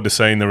look forward to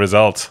seeing the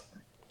results.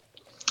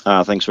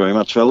 Thanks very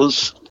much,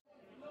 fellas.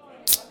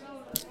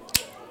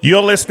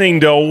 You're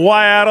listening to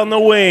Way Out on the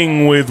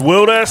Wing with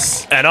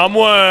Wilders. And I'm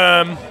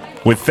Worm.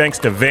 With thanks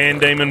to Van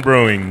Diemen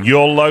Brewing,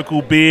 your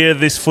local beer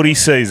this footy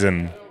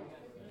season.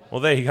 Well,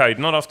 there you go.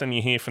 Not often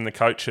you hear from the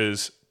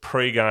coaches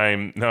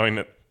pre-game knowing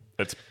that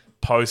it's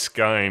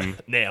post-game.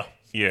 Now.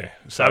 Yeah.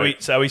 So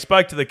we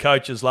spoke to the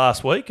coaches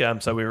last week.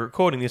 So we were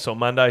recording this on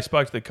Monday.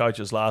 Spoke to the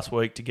coaches last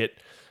week to get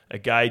a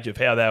gauge of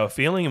how they were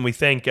feeling. And we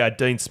thank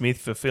Dean Smith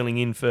for filling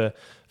in for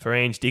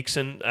Ange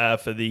Dixon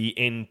for the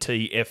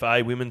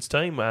NTFA women's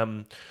team.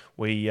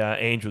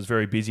 Ange was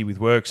very busy with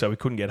work, so we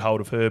couldn't get hold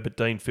of her, but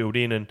Dean filled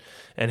in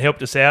and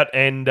helped us out.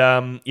 And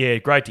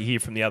great to hear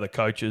from the other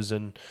coaches.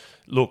 And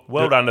look,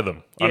 well done to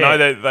them. Yeah. I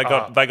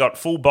know they got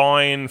full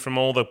buy-in from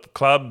all the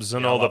clubs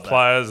and all the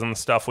players and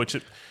stuff,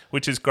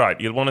 which is great.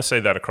 You want to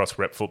see that across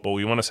rep football.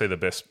 You want to see the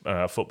best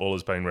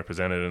footballers being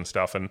represented and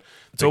stuff. And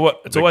it's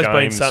always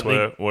been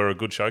something. Were a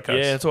good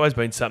showcase. Yeah, it's always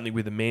been something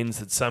with the men's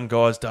that some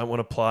guys don't want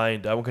to play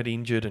and don't want to get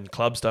injured, and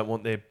clubs don't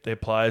want their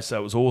players. So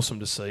it was awesome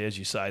to see, as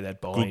you say,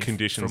 that buy-in. Good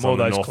conditions from all on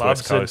the those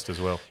Northwest clubs. Coast as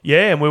well.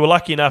 Yeah, and we were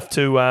lucky enough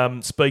to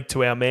speak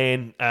to our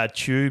man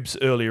Tubes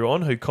earlier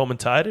on, who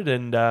commentated.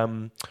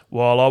 And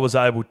while I was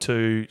able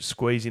to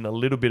squeeze in a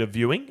little bit of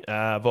viewing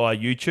via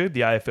YouTube,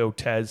 the AFL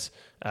Tas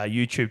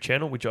YouTube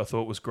channel, which I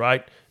thought was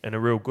great and a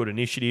real good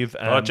initiative.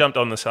 I jumped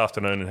on this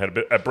afternoon and had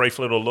a brief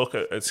little look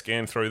at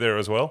scan through there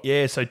as well.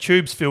 Yeah, so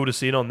Tubes filled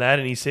us in on that,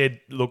 and he said,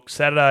 look,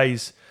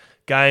 Saturday's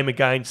game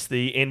against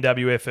the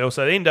NWFL.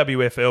 So the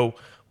NWFL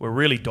were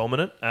really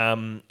dominant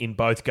in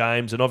both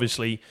games, and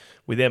obviously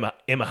with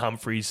Emma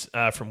Humphreys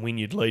from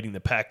Wynyard leading the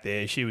pack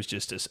there, she was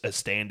just a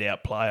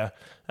standout player.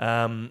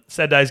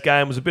 Saturday's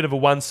game was a bit of a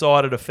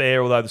one-sided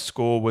affair, although the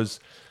score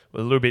was a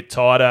little bit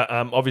tighter.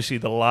 Obviously,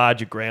 the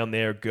larger ground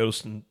there at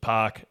Girdleston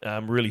Park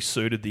really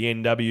suited the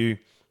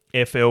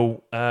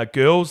NWFL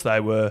girls. They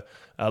were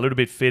a little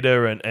bit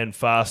fitter and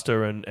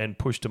faster and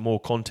pushed to more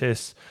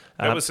contests.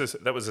 That was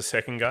the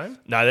second game?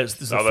 No,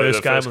 this is the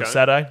first game on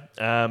Saturday.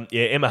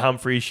 Emma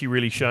Humphreys, she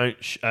really shone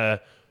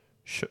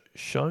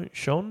Showed.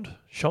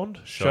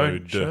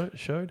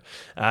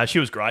 She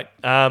was great.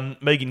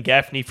 Megan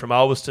Gaffney from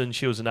Ulverston,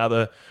 she was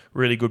another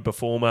really good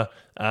performer.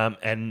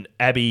 And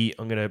Abby,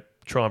 I'm going to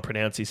try and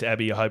pronounce this,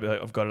 Abby, I hope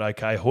I've got it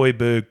okay,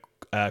 Hoiberg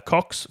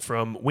Cox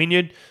from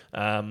Wynyard.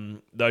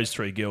 Those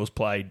three girls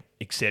played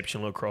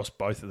exceptional across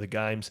both of the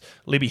games.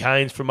 Libby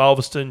Haynes from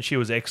Ulverston, she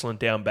was excellent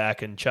down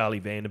back, and Charlie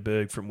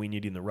Vandenberg from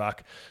Wynyard in the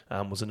ruck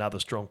was another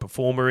strong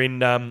performer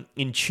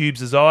in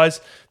Tubes'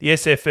 eyes. The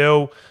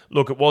SFL,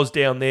 look, it was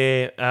down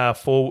there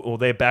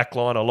their back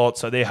line a lot,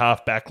 so their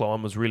half back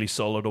line was really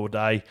solid all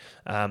day.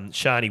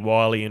 Shani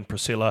Wiley and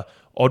Priscilla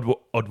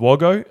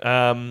Odwago,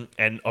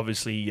 and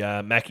obviously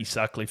Mackie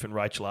Sutcliffe and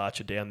Rachel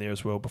Archer down there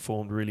as well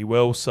performed really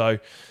well. So,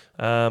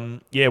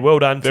 well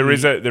done. There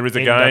is a game.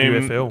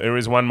 NWFL. There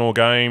is one more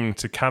game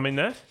to come in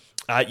there.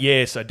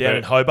 So down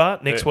in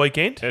Hobart next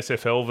weekend.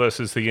 SFL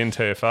versus the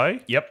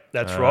NTFA. Yep,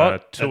 that's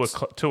right.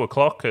 2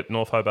 o'clock at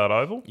North Hobart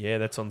Oval. Yeah,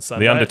 that's on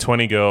Sunday. The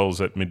under-20 girls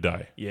at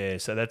midday. Yeah,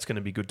 so that's going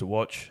to be good to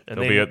watch. And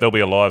there'll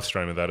be a live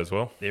stream of that as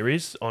well. There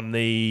is on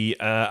the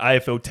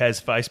AFL Tas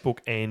Facebook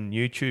and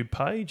YouTube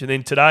page. And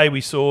then today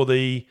we saw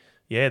the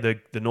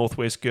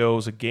Northwest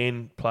girls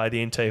again play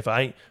the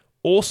NTFA.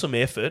 Awesome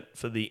effort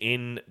for the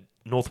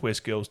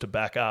Northwest girls to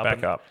back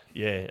up.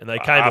 Yeah, and they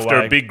came after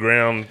away a big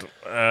ground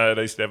at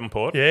East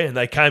Devonport. Yeah, and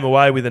they came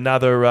away with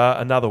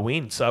another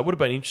win. So it would have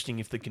been interesting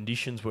if the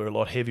conditions were a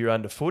lot heavier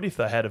underfoot, if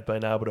they had have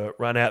been able to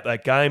run out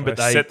that game. But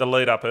they set the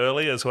lead up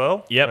early as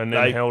well. Yep, and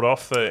then held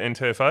off the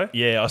NTFA.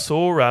 Yeah, I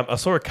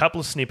saw a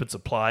couple of snippets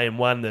of play, and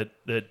one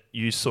that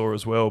you saw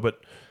as well. But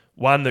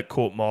one that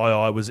caught my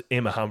eye was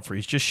Emma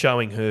Humphreys, just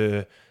showing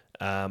her.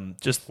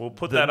 We'll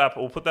put that up.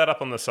 We'll put that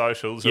up on the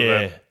socials.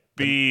 Yeah.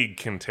 Big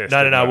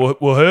contested. No.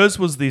 Well, hers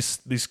was this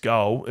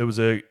goal. It was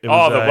the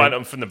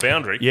one from the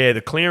boundary. Yeah,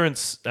 the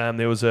clearance.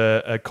 There was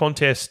a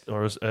contest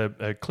or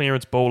a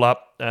clearance ball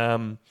up,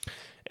 and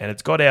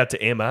it's got out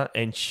to Emma,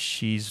 and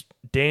she's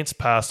danced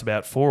past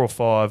about 4 or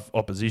 5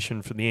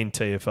 opposition from the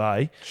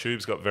NTFA.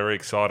 Tubes got very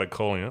excited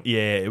calling it.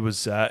 Yeah, it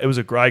was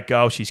a great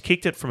goal. She's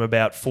kicked it from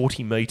about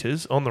 40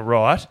 metres on the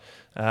right.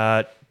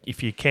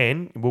 If you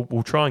can,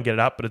 we'll try and get it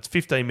up, but it's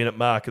 15-minute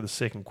mark of the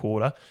second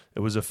quarter. It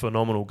was a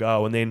phenomenal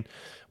goal, and then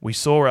we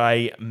saw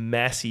a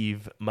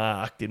massive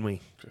mark, didn't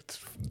we?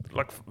 It's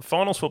like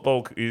finals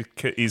football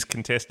is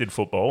contested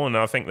football, and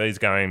I think these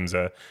games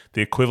are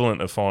the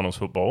equivalent of finals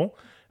football.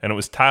 And it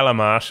was Taylor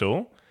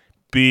Marshall,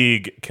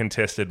 big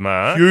contested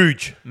mark.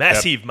 Huge,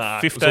 massive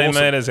mark. 15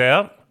 metres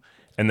out.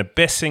 And the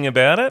best thing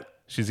about it,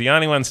 she's the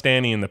only one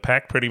standing in the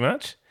pack pretty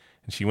much,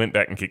 and she went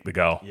back and kicked the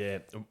goal. Yeah,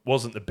 it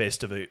wasn't the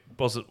best of it.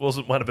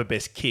 Wasn't one of her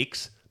best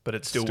kicks, but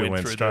it still went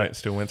through straight.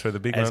 Still went through the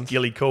big as ones.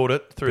 Gilly called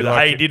it, through the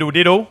hey diddle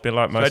diddle. Bit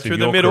like most of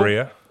your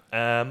career.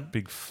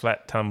 Big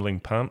flat tumbling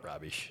punt.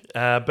 Rubbish.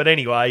 But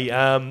anyway,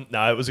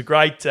 no, it was a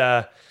great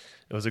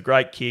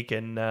kick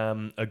and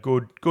a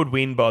good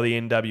win by the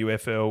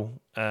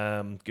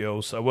NWFL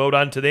girls. So well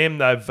done to them.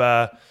 They've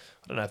I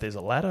don't know if there's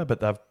a ladder, but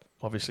they've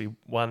obviously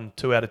won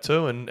 2 out of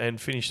 2 and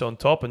finished on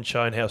top and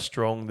shown how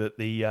strong that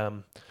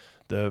the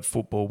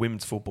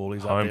women's football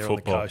is up there on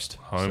the coast.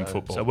 Home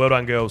football. So well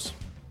done, girls.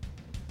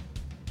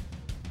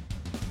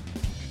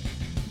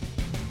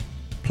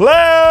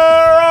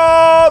 Player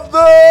of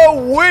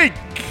the Week,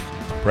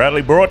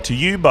 proudly brought to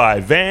you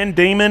by Van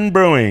Diemen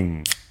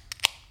Brewing.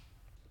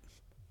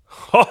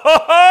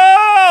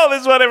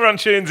 This is what everyone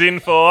tunes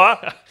in for.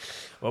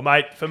 Well,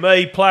 mate, for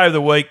me, Player of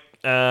the Week,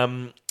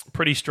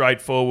 pretty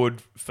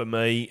straightforward for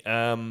me.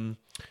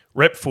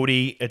 Rep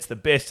footy, it's the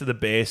best of the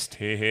best.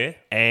 Here.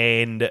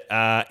 And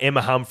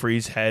Emma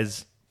Humphreys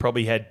has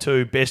probably had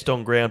 2 best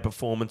on ground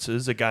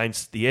performances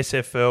against the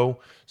SFL.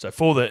 So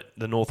for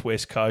the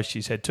Northwest Coast,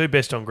 she's had 2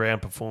 best on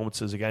ground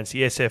performances against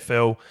the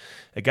SFL,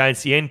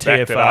 against the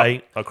NTFA. Backed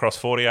it up across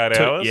 48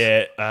 hours?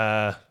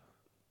 Yeah,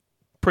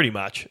 pretty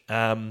much.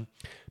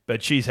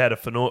 But she's had a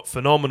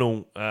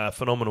phenomenal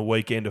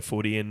weekend of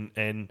footy,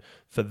 and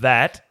for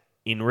that,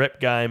 in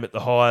rep game at the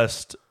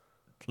highest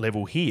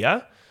level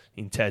here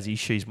in Tassie,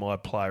 she's my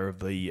player of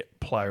the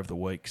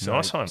week. So,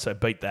 nice one. So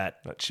beat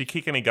that. Did she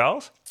kick any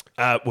goals?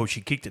 Well, she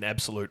kicked an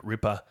absolute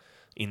ripper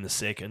in the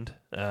second.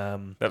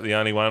 That the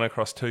only one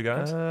across 2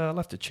 games? I'll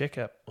have to check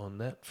up on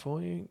that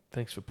for you.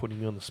 Thanks for putting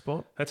me on the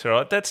spot. That's all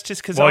right. That's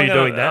just because I'm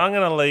going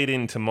to lead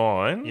into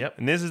mine. Yep.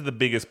 And this is the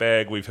biggest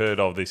bag we've heard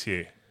of this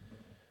year.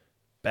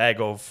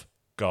 Bag of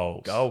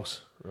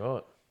goals.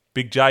 Right.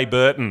 Big J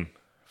Burton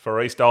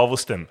for East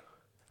Ulverston.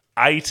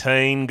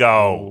 18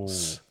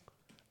 goals.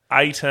 Ooh.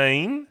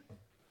 18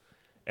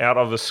 out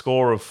of a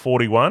score of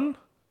 41.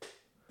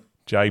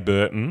 J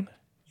Burton,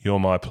 you're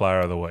my player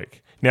of the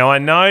week. Now, I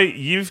know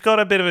you've got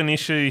a bit of an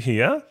issue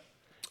here.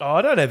 Oh,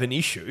 I don't have an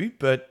issue,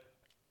 but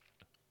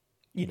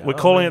you know, we're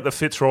calling it the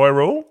Fitzroy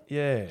rule.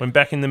 Yeah. When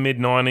back in the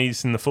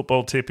mid-90s in the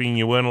football tipping,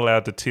 you weren't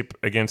allowed to tip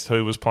against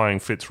who was playing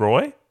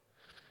Fitzroy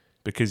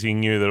because you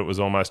knew that it was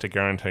almost a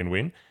guaranteed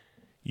win.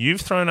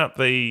 You've thrown up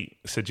the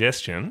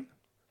suggestion,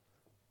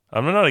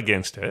 I'm not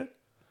against it,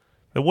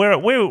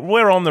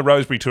 We're on the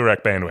Rosebery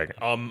Toorak bandwagon.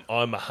 I'm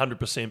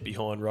 100%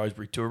 behind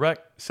Rosebery Toorak.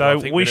 So I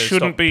think we we're gonna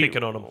shouldn't stop be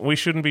picking on them. we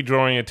shouldn't be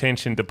drawing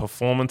attention to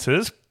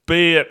performances,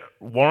 be it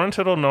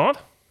warranted or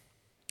not,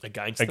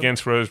 Against them,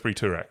 against Rosebery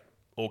Toorak.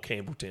 or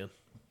Campbelltown,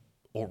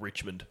 or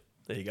Richmond.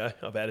 There you go.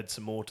 I've added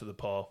some more to the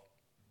pile.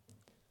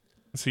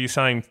 So you're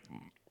saying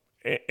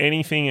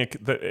anything,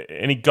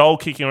 any goal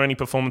kicking or any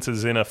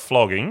performances in a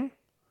flogging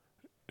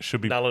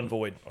should be Null and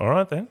void. all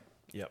right then.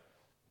 Yep.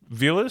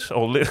 Viewers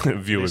or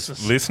listeners.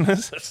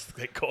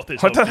 Thank God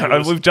there's I no don't know.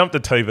 viewers. We've jumped to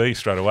TV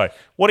straight away.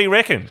 What do you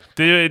reckon?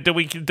 Do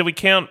we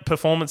count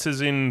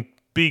performances in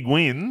big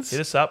wins? Hit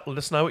us up. Let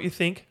us know what you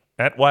think.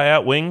 At Way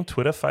Out Wing,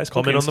 Twitter, Facebook,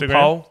 Comment Instagram. on the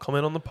poll.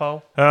 Comment on the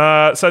poll.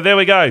 So there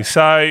we go.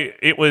 So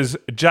it was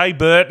Jay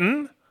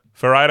Burton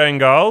for 18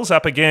 goals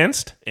up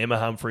against. Emma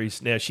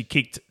Humphreys. Now she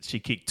kicked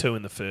 2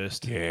 in the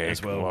first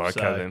as well. okay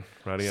so then.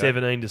 Rightio.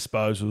 17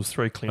 disposals,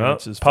 3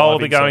 clearances. Poll will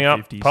 5 be going up.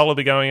 inside 50s. Poll will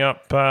be going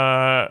up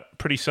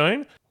pretty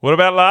soon. What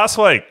about last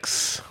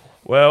week's?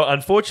 Well,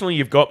 unfortunately,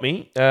 you've got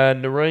me.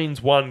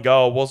 Noreen's 1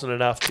 goal wasn't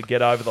enough to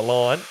get over the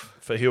line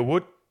for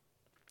Hillwood,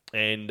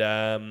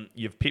 and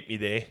you've pipped me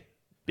there.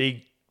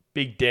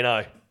 Big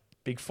Deno,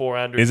 big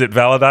 400. Is it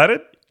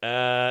validated?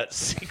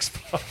 6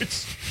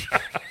 votes.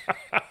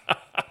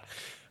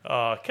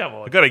 Oh, come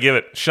on. I've got to give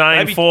it. Shane,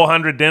 Maybe-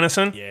 400.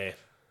 Dennison, Yeah.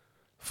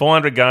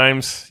 400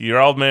 games. Your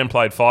old man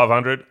played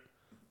 500.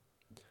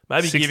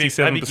 Maybe give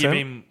 67%?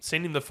 him,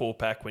 send him the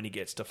 4-pack when he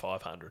gets to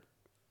 500.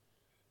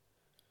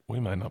 We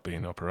may not be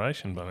in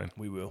operation by then.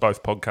 We will.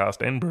 Both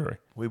podcast and brewery.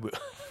 We will.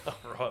 All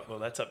right, well,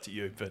 that's up to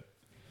you, but...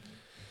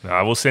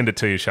 No, we'll send it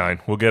to you, Shane.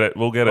 We'll get it.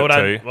 Well Well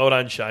to you. done, well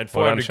done, Shane.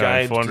 Well done, 400 Shane.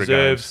 games 400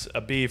 deserves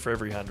a beer for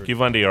every 100. Give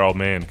one to your old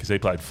man because he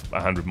played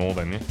 100 more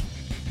than you.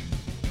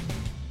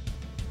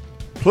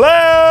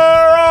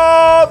 Player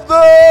of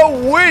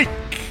the Week.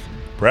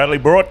 Proudly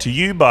brought to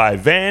you by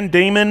Van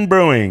Diemen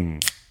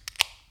Brewing.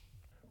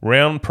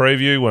 Round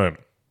preview 1.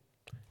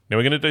 Now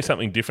we're going to do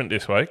something different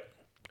this week.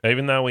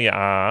 Even though we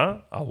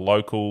are a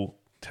local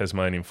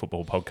Tasmanian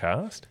football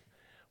podcast,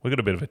 we've got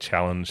a bit of a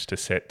challenge to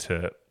set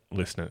to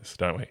listeners,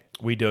 don't we?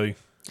 We do.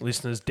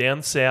 Listeners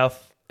down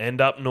south and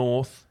up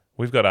north,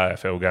 We've got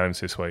AFL games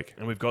this week.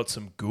 and we've got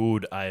some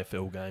good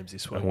AFL games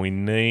this week. And we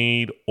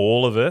need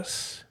all of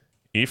us,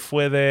 if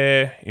we're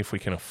there, if we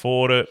can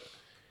afford it,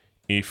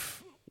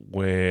 if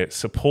we're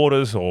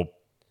supporters or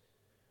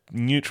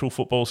neutral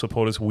football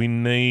supporters, we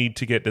need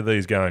to get to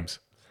these games.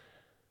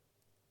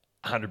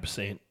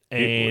 100%.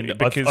 And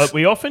because-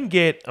 we often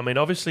get, I mean,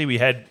 obviously we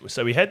had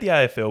the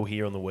AFL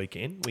here on the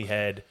weekend. We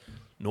had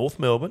North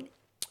Melbourne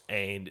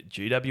and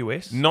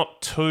GWS.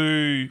 Not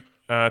two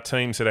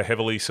teams that are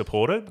heavily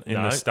supported in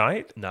No. the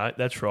state. No,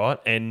 that's right.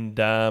 And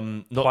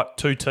not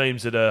two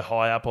teams that are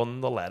high up on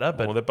the ladder,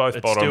 but Well, they're both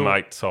it's bottom still,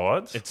 8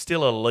 sides. It's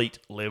still elite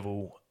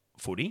level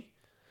footy,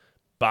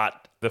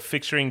 but The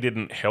fixturing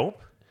didn't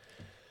help.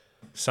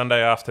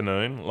 Sunday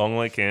afternoon, long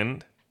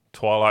weekend,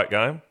 twilight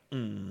game,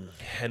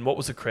 and what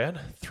was the crowd?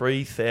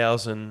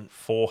 3,000.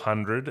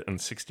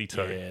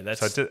 462. Yeah,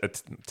 that's- so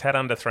it's tad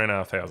under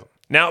 3,500.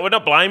 Now, we're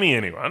not blaming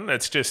anyone.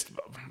 It's just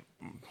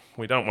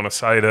we don't want to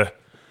say to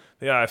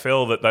the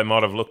AFL that they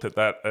might have looked at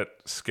that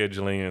at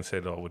scheduling and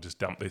said, "Oh, we'll just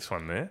dump this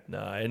one there." No,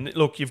 and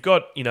look, you've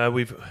got,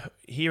 we've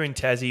here in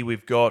Tassie,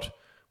 we've got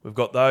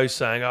those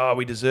saying, "Oh,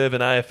 we deserve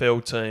an AFL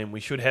team. We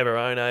should have our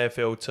own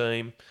AFL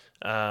team."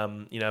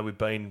 We've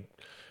been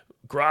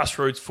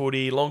grassroots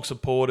footy, long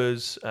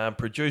supporters,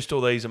 produced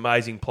all these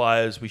amazing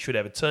players. We should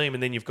have a team,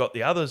 and then you've got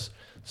the others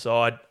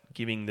side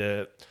giving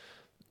the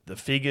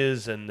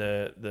figures and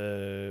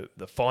the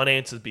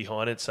finances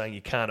behind it, saying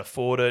you can't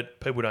afford it.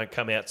 People don't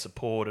come out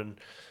support,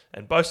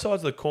 and both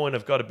sides of the coin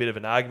have got a bit of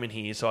an argument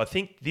here. So I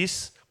think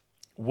this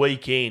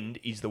weekend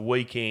is the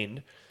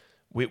weekend.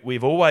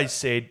 We've always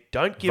said,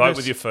 don't give us... Vote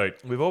with your feet.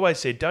 We've always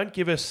said, don't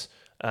give us,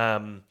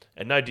 and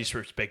no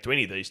disrespect to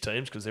any of these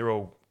teams because they're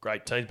all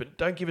great teams, but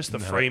don't give us the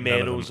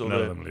Fremantles or none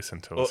the... of them listen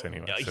to us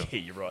anyway. Yeah, So.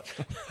 you're right.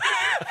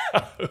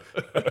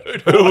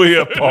 Who are we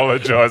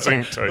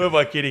apologising Who to? am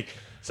I kidding?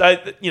 So,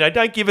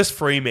 don't give us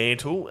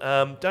Fremantle.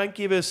 Don't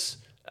give us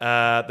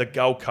the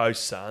Gold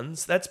Coast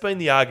Suns. That's been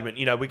the argument.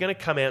 We're going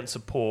to come out and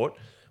support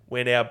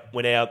when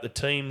the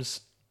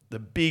teams, the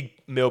big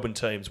Melbourne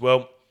teams.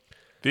 Well,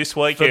 This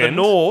for weekend, the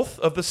north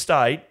of the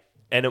state,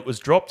 and it was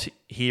dropped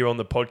here on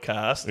the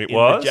podcast. it in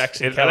was. the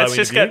Jackson It- Callow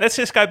let's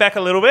just go back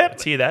a little bit.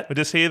 Let's hear that. We'll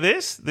just hear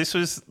this. This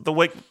was the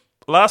week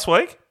last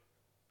week.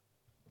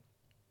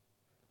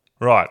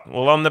 Right.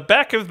 Well, on the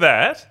back of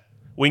that,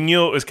 we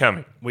knew it was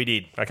coming. We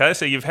did. Okay,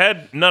 so you've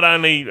had not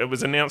only it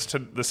was announced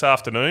this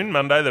afternoon,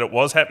 Monday, that it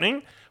was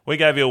happening. We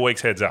gave you a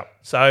week's heads up.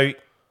 So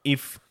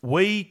if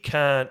we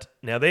can't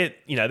now,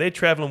 they're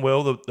travelling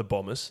well, the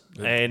Bombers,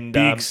 and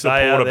big they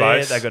supporter are there.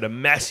 base. They've got a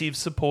massive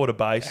supporter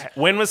base.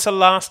 When was the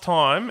last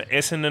time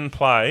Essendon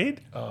played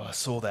Oh, I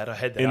saw that. I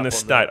had that in up the on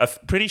state? I'm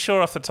pretty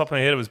sure off the top of my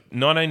head it was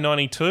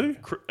 1992.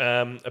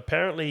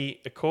 Apparently,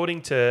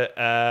 according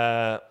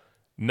to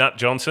Nut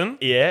Johnson.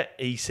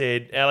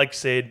 Alex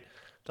said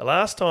the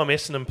last time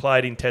Essendon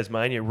played in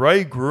Tasmania,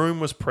 Ray Groom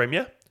was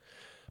premier,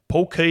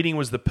 Paul Keating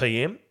was the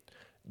PM,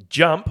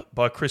 Jump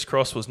by Chris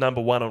Cross was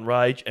number 1 on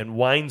Rage, and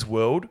Wayne's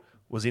World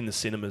was in the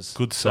cinemas.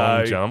 Good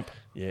song, So, Jump.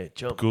 Yeah,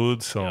 Jump.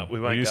 Good song. Yeah, we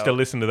I won't used go- to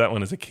listen to that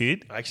one as a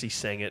kid. I actually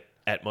sang it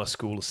at my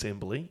school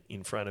assembly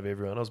in front of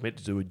everyone. I was meant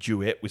to do a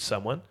duet with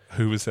someone.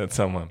 Who was that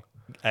someone?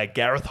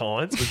 Gareth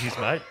Hines was his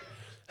mate.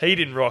 He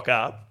didn't rock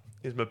up.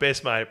 He was my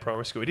best mate at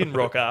primary school. He didn't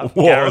rock up.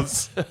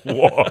 Was.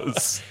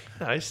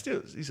 No,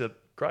 he's a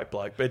great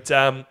bloke. But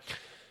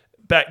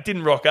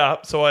didn't rock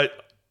up, so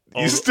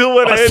You still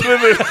went ahead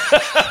with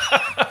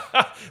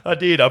it. I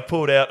did. I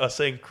pulled out. I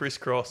seen Chris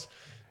Cross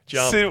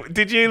jump. So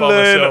did you by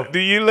learn? myself.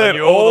 Did you I learn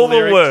knew all the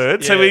lyrics.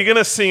 words? So Yeah. were you going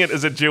to sing it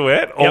as a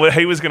duet, or Yep.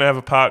 he was going to have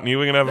a part and you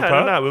were going to have a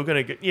part? No. We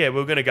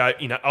were gonna go.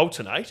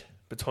 Alternate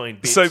between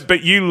bits. So,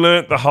 but you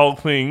learnt the whole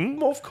thing.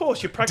 well, of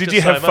course, you practice. Did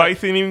you have so much.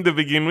 faith in him to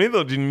begin with,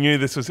 or did you knew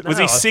this was? Was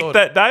he I sick thought-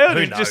 that day, or who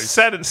did he just knows?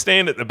 sat and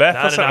stand at the back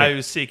or No, something? he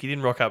was sick. He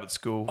didn't rock up at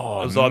school.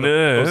 Oh, it was either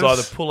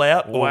nerves. pull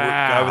out or go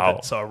Wow. with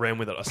it. So I ran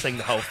with it. I sang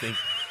the whole thing.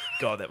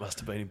 God, that must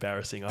have been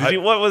embarrassing.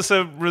 What was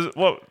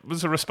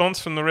the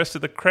response from the rest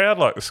of the crowd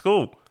like? The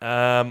school?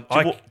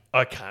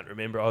 I can't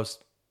remember.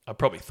 I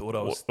probably thought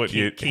I was. What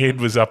your king.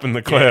 head was up in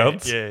the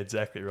clouds? Yeah,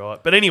 exactly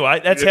right. But anyway,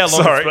 that's Yeah, how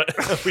long sorry.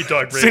 it's been. We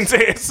digress. Since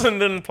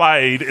Essendon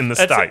played in the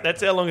state.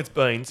 That's how long it's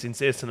been since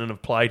Essendon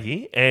have played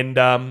here, and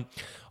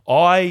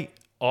I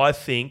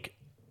think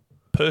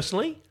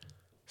personally,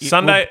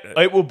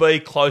 it will be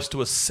close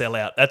to a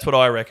sellout. That's what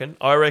I reckon.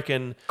 I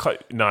reckon.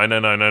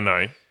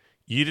 No.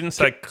 You didn't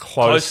say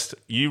close.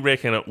 You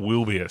reckon it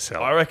will be a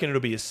sell. I reckon it'll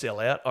be a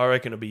sellout. I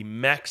reckon it'll be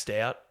maxed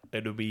out.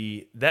 It'll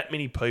be that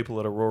many people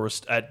at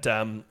UTAS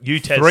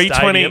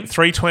Stadium.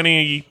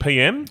 3:20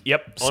 p.m.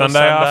 Yep, on a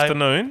Sunday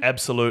afternoon.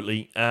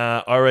 Absolutely.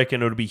 I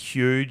reckon it'll be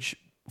huge.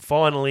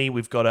 Finally,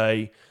 we've got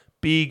a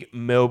big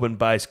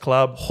Melbourne-based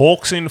club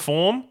Hawks in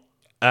form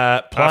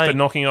after playing.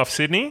 knocking off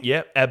Sydney.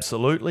 Yeah,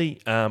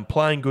 absolutely.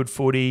 Playing good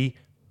footy.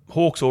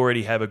 Hawks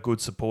already have a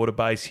good supporter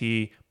base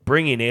here.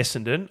 Bring in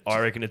Essendon. I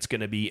reckon it's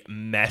going to be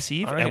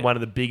massive and one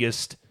of the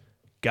biggest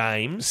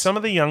games. Some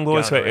of the young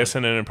boys for going around.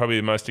 Essendon are probably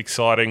the most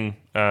exciting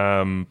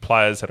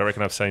players that I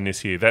reckon I've seen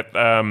this year. That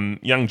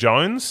young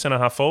Jones, centre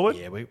half forward.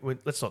 Yeah,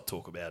 let's not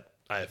talk about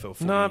AFL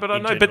footy. No, but I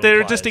in know, general but they're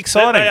players. just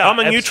exciting. They are, I'm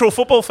a neutral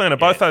football fan of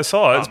both those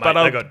sides, Oh, mate,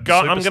 but they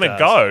got I'm going to superstars.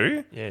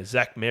 go. Yeah,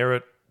 Zach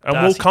Merritt. And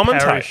Darcy we'll commentate.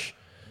 Parish,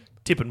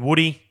 Tip and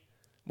Woody.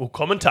 We'll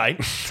commentate.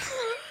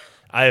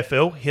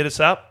 AFL, hit us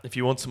up if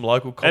you want some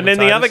local And commentators.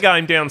 then the other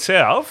game down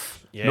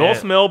south, Yeah.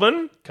 North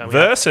Melbourne Coming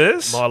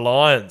versus my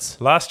Lions.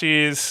 last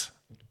year's.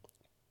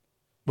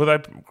 Were they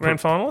grand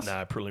finalists?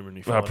 No,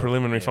 preliminary final.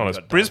 Preliminary Yeah, finals.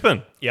 we got done.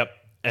 Brisbane. Yep.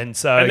 And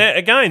so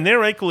And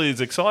they're equally as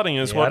exciting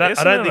as what I don't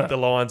Essendon think are. the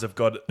Lions have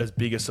got as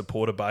big a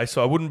supporter base,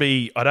 so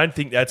I don't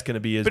think that's going to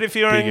be as But if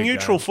you're big a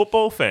neutral game.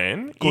 football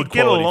fan, you Good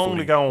get quality along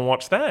footy. to go and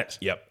watch that.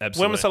 Yep,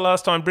 absolutely. When was the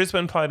last time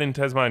Brisbane played in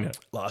Tasmania?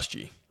 Last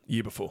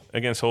year before.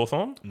 Against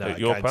Hawthorn No, at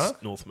York against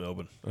Park? North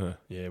Melbourne.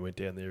 Yeah, we're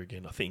down there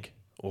again, I think.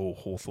 Or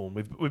Hawthorn.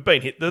 We've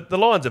been hit. The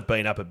Lions have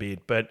been up a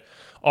bit, but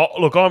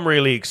look, I'm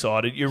really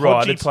excited. You're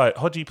right.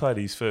 Hodgie played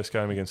his first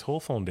game against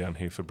Hawthorn down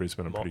here for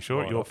Brisbane, I'm pretty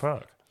sure, at York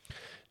Park.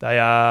 They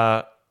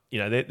are,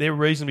 they're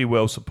reasonably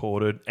well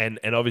supported and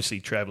obviously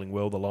travelling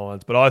well, the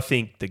Lions. But I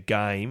think the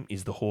game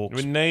is the Hawks.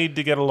 We need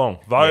to get along.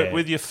 Vote Yeah,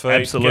 with your feet.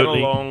 absolutely.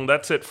 Get along.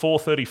 That's at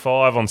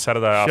 4:35 on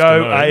Saturday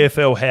Show afternoon.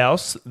 AFL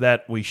House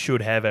that we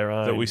should have our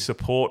own. That we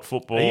support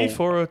football. Are you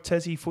for a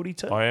Tassie footy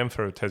team? I am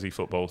for a Tassie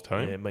football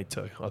team. Yeah, me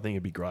too. I think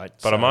it'd be great.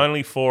 But I'm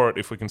only for it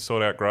if we can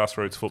sort out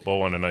grassroots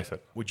football underneath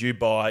it. Would you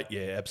buy?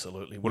 Yeah,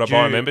 absolutely. Would I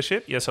buy a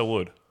membership? Yes, I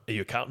would. Are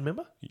you a Carlton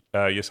member?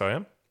 Yes, I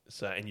am.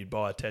 So, and you'd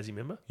buy a Tassie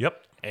member?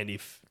 Yep. And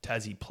if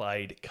Tassie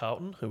played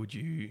Carlton, who would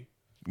you?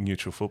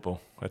 Neutral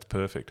football. That's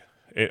perfect.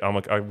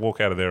 I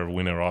walk out of there a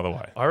winner either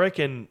way. I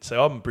reckon.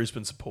 So I'm a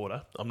Brisbane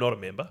supporter. I'm not a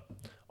member.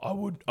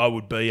 I'd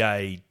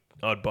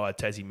buy a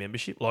Tassie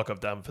membership like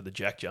I've done for the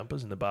Jack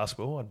Jumpers in the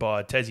basketball. I'd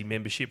buy a Tassie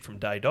membership from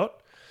Day Dot,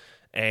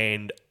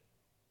 and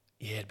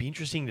yeah, it'd be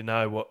interesting to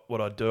know what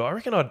I'd do. I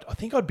reckon I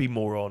think I'd be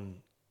more on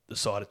the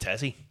side of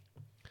Tassie.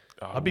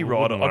 I'd be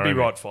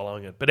right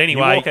following it. But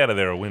anyway, You walk out of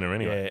there a winner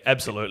anyway. yeah,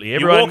 absolutely.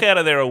 You walk out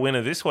of there a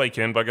winner this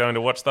weekend by going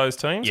to watch those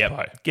teams play.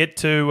 Yep. Get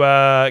to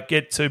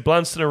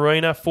Blunston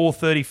Arena,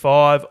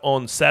 4:35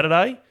 on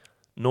Saturday.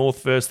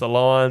 North versus the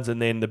Lions,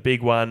 and then the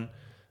big one,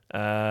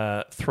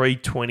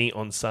 3:20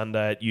 on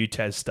Sunday at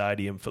UTAS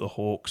Stadium for the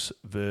Hawks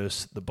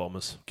versus the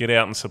Bombers. Get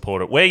out and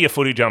support it. Wear your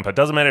footy jumper.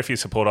 Doesn't matter if you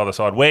support either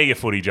side. Wear your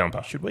footy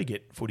jumper. Should we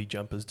get footy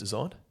jumpers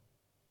designed?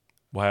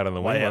 Way out on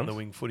the wing. Way out ones. the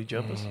wing footy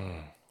jumpers.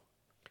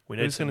 We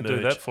need Who's some going to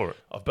do merch. that for it?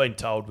 I've been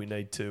told we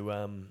need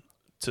to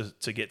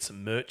get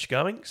some merch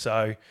going.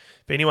 So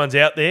if anyone's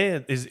out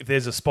there, if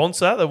there's a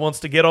sponsor that wants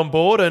to get on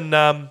board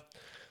and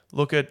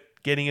look at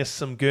getting us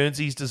some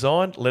Guernseys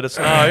designed, let us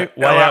know.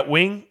 Way out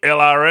wing.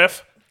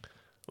 LRF.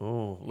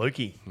 Oh,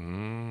 Lukey.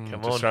 Come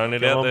just on. throwing it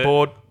Get out on there.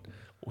 board.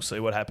 We'll see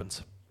what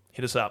happens.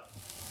 Hit us up.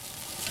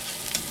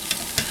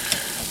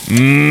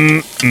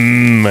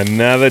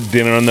 Another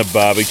dinner on the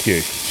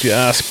barbecue.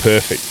 Just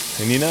perfect.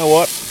 And you know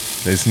what?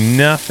 There's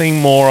nothing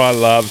more I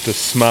love to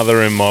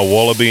smother in my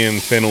wallaby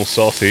and fennel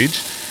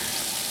sausage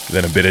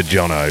than a bit of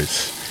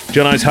Johnno's.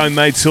 Jono's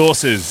Homemade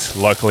Sauces,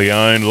 locally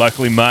owned,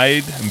 locally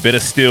made, and better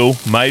still,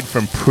 made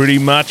from pretty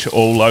much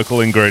all local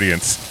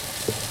ingredients.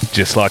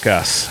 Just like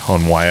us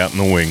on Way Out in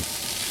the Wing.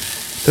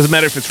 Doesn't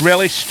matter if it's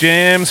relish,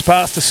 jams,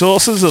 pasta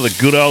sauces, or the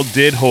good old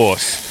dead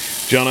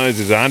horse. Jono's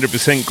is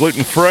 100%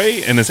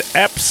 gluten-free and has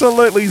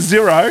absolutely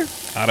zero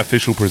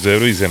artificial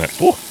preservatives in it.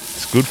 Oh,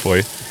 it's good for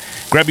you.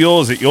 Grab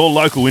yours at your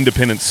local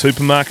independent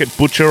supermarket,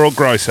 butcher or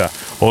grocer,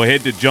 or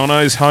head to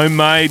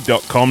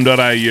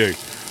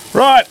jonoshomemade.com.au.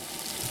 Right,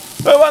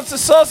 who wants a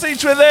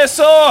sausage with their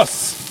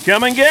sauce?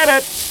 Come and get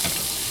it.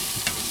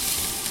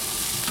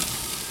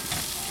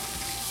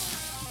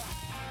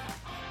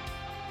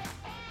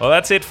 Well,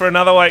 that's it for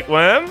another week,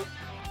 Worm.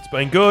 It's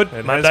been good. It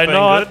has Monday been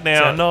night. good. Now,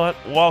 It's our night.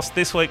 whilst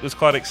this week was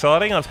quite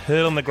exciting, I've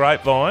heard on the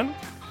grapevine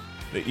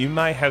that you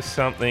may have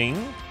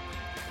something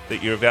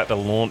that you're about to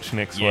launch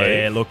next week.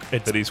 Yeah, look,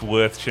 that is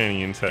worth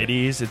tuning into. It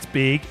is. It's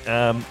big.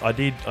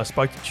 I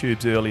spoke to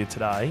Tubes earlier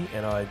today,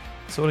 and I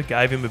sort of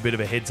gave him a bit of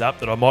a heads up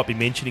that I might be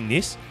mentioning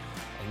this.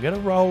 I'm going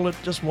to roll it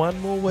just one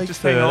more week.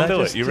 Just hang on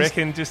further. to it. You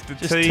reckon just to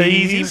just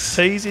tease?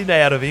 tease it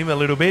out of him a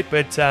little bit,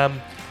 but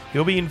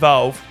he'll be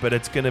involved. But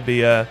it's going to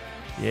be a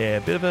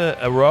bit of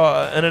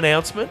an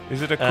announcement.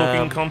 Is it a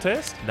cooking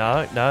contest?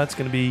 No, it's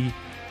going to be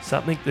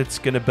something that's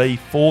going to be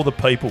for the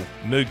people.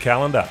 Nude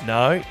calendar?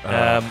 No,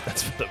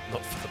 that's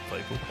not for the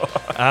people.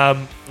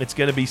 It's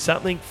going to be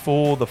something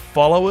for the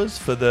followers,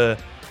 for the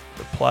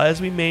players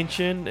we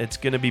mentioned. It's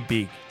going to be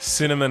big.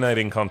 Cinnamon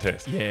eating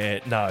contest? Yeah,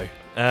 no.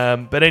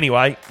 But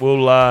anyway,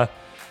 we'll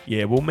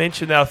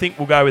mention that. I think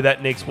we'll go with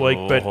that next week.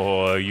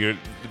 Oh, you're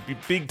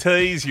big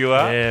tease, you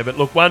are. Yeah, but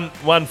look, one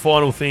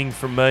final thing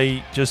from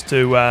me, just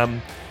to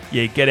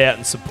get out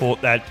and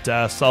support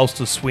that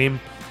Solstice Swim.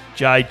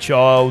 Jade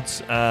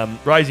Childs,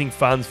 raising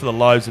funds for the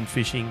Loaves and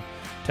Fishing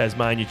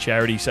Tasmania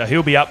charity. So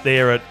he'll be up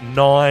there at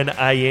 9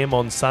 a.m.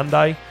 on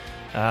Sunday,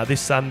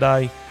 this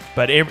Sunday.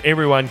 But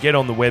everyone get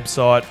on the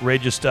website,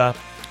 register.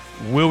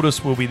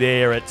 Wilders will be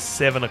there at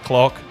 7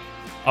 o'clock.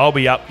 I'll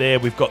be up there.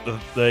 We've got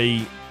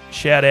the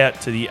shout out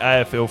to the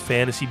AFL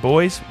Fantasy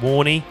boys,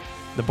 Warney,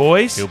 the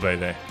boys. He'll be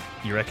there.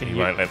 You reckon he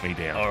won't let me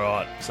down? All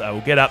right. So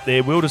we'll get up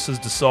there. Wilders has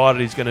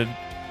decided he's going to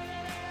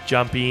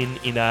jump in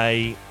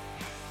a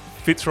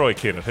Fitzroy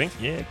kit, I think.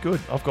 Yeah, good.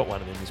 I've got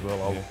one of them as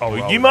well.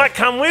 I'll you might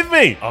come with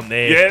me. I'm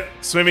there. Yeah,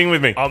 swimming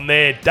with me. I'm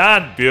there.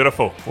 Done.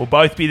 Beautiful. We'll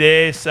both be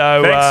there.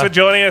 So thanks for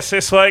joining us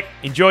this week.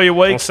 Enjoy your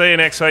week. We'll see you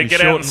next week. Be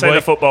Get out and see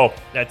the football.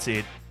 That's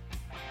it.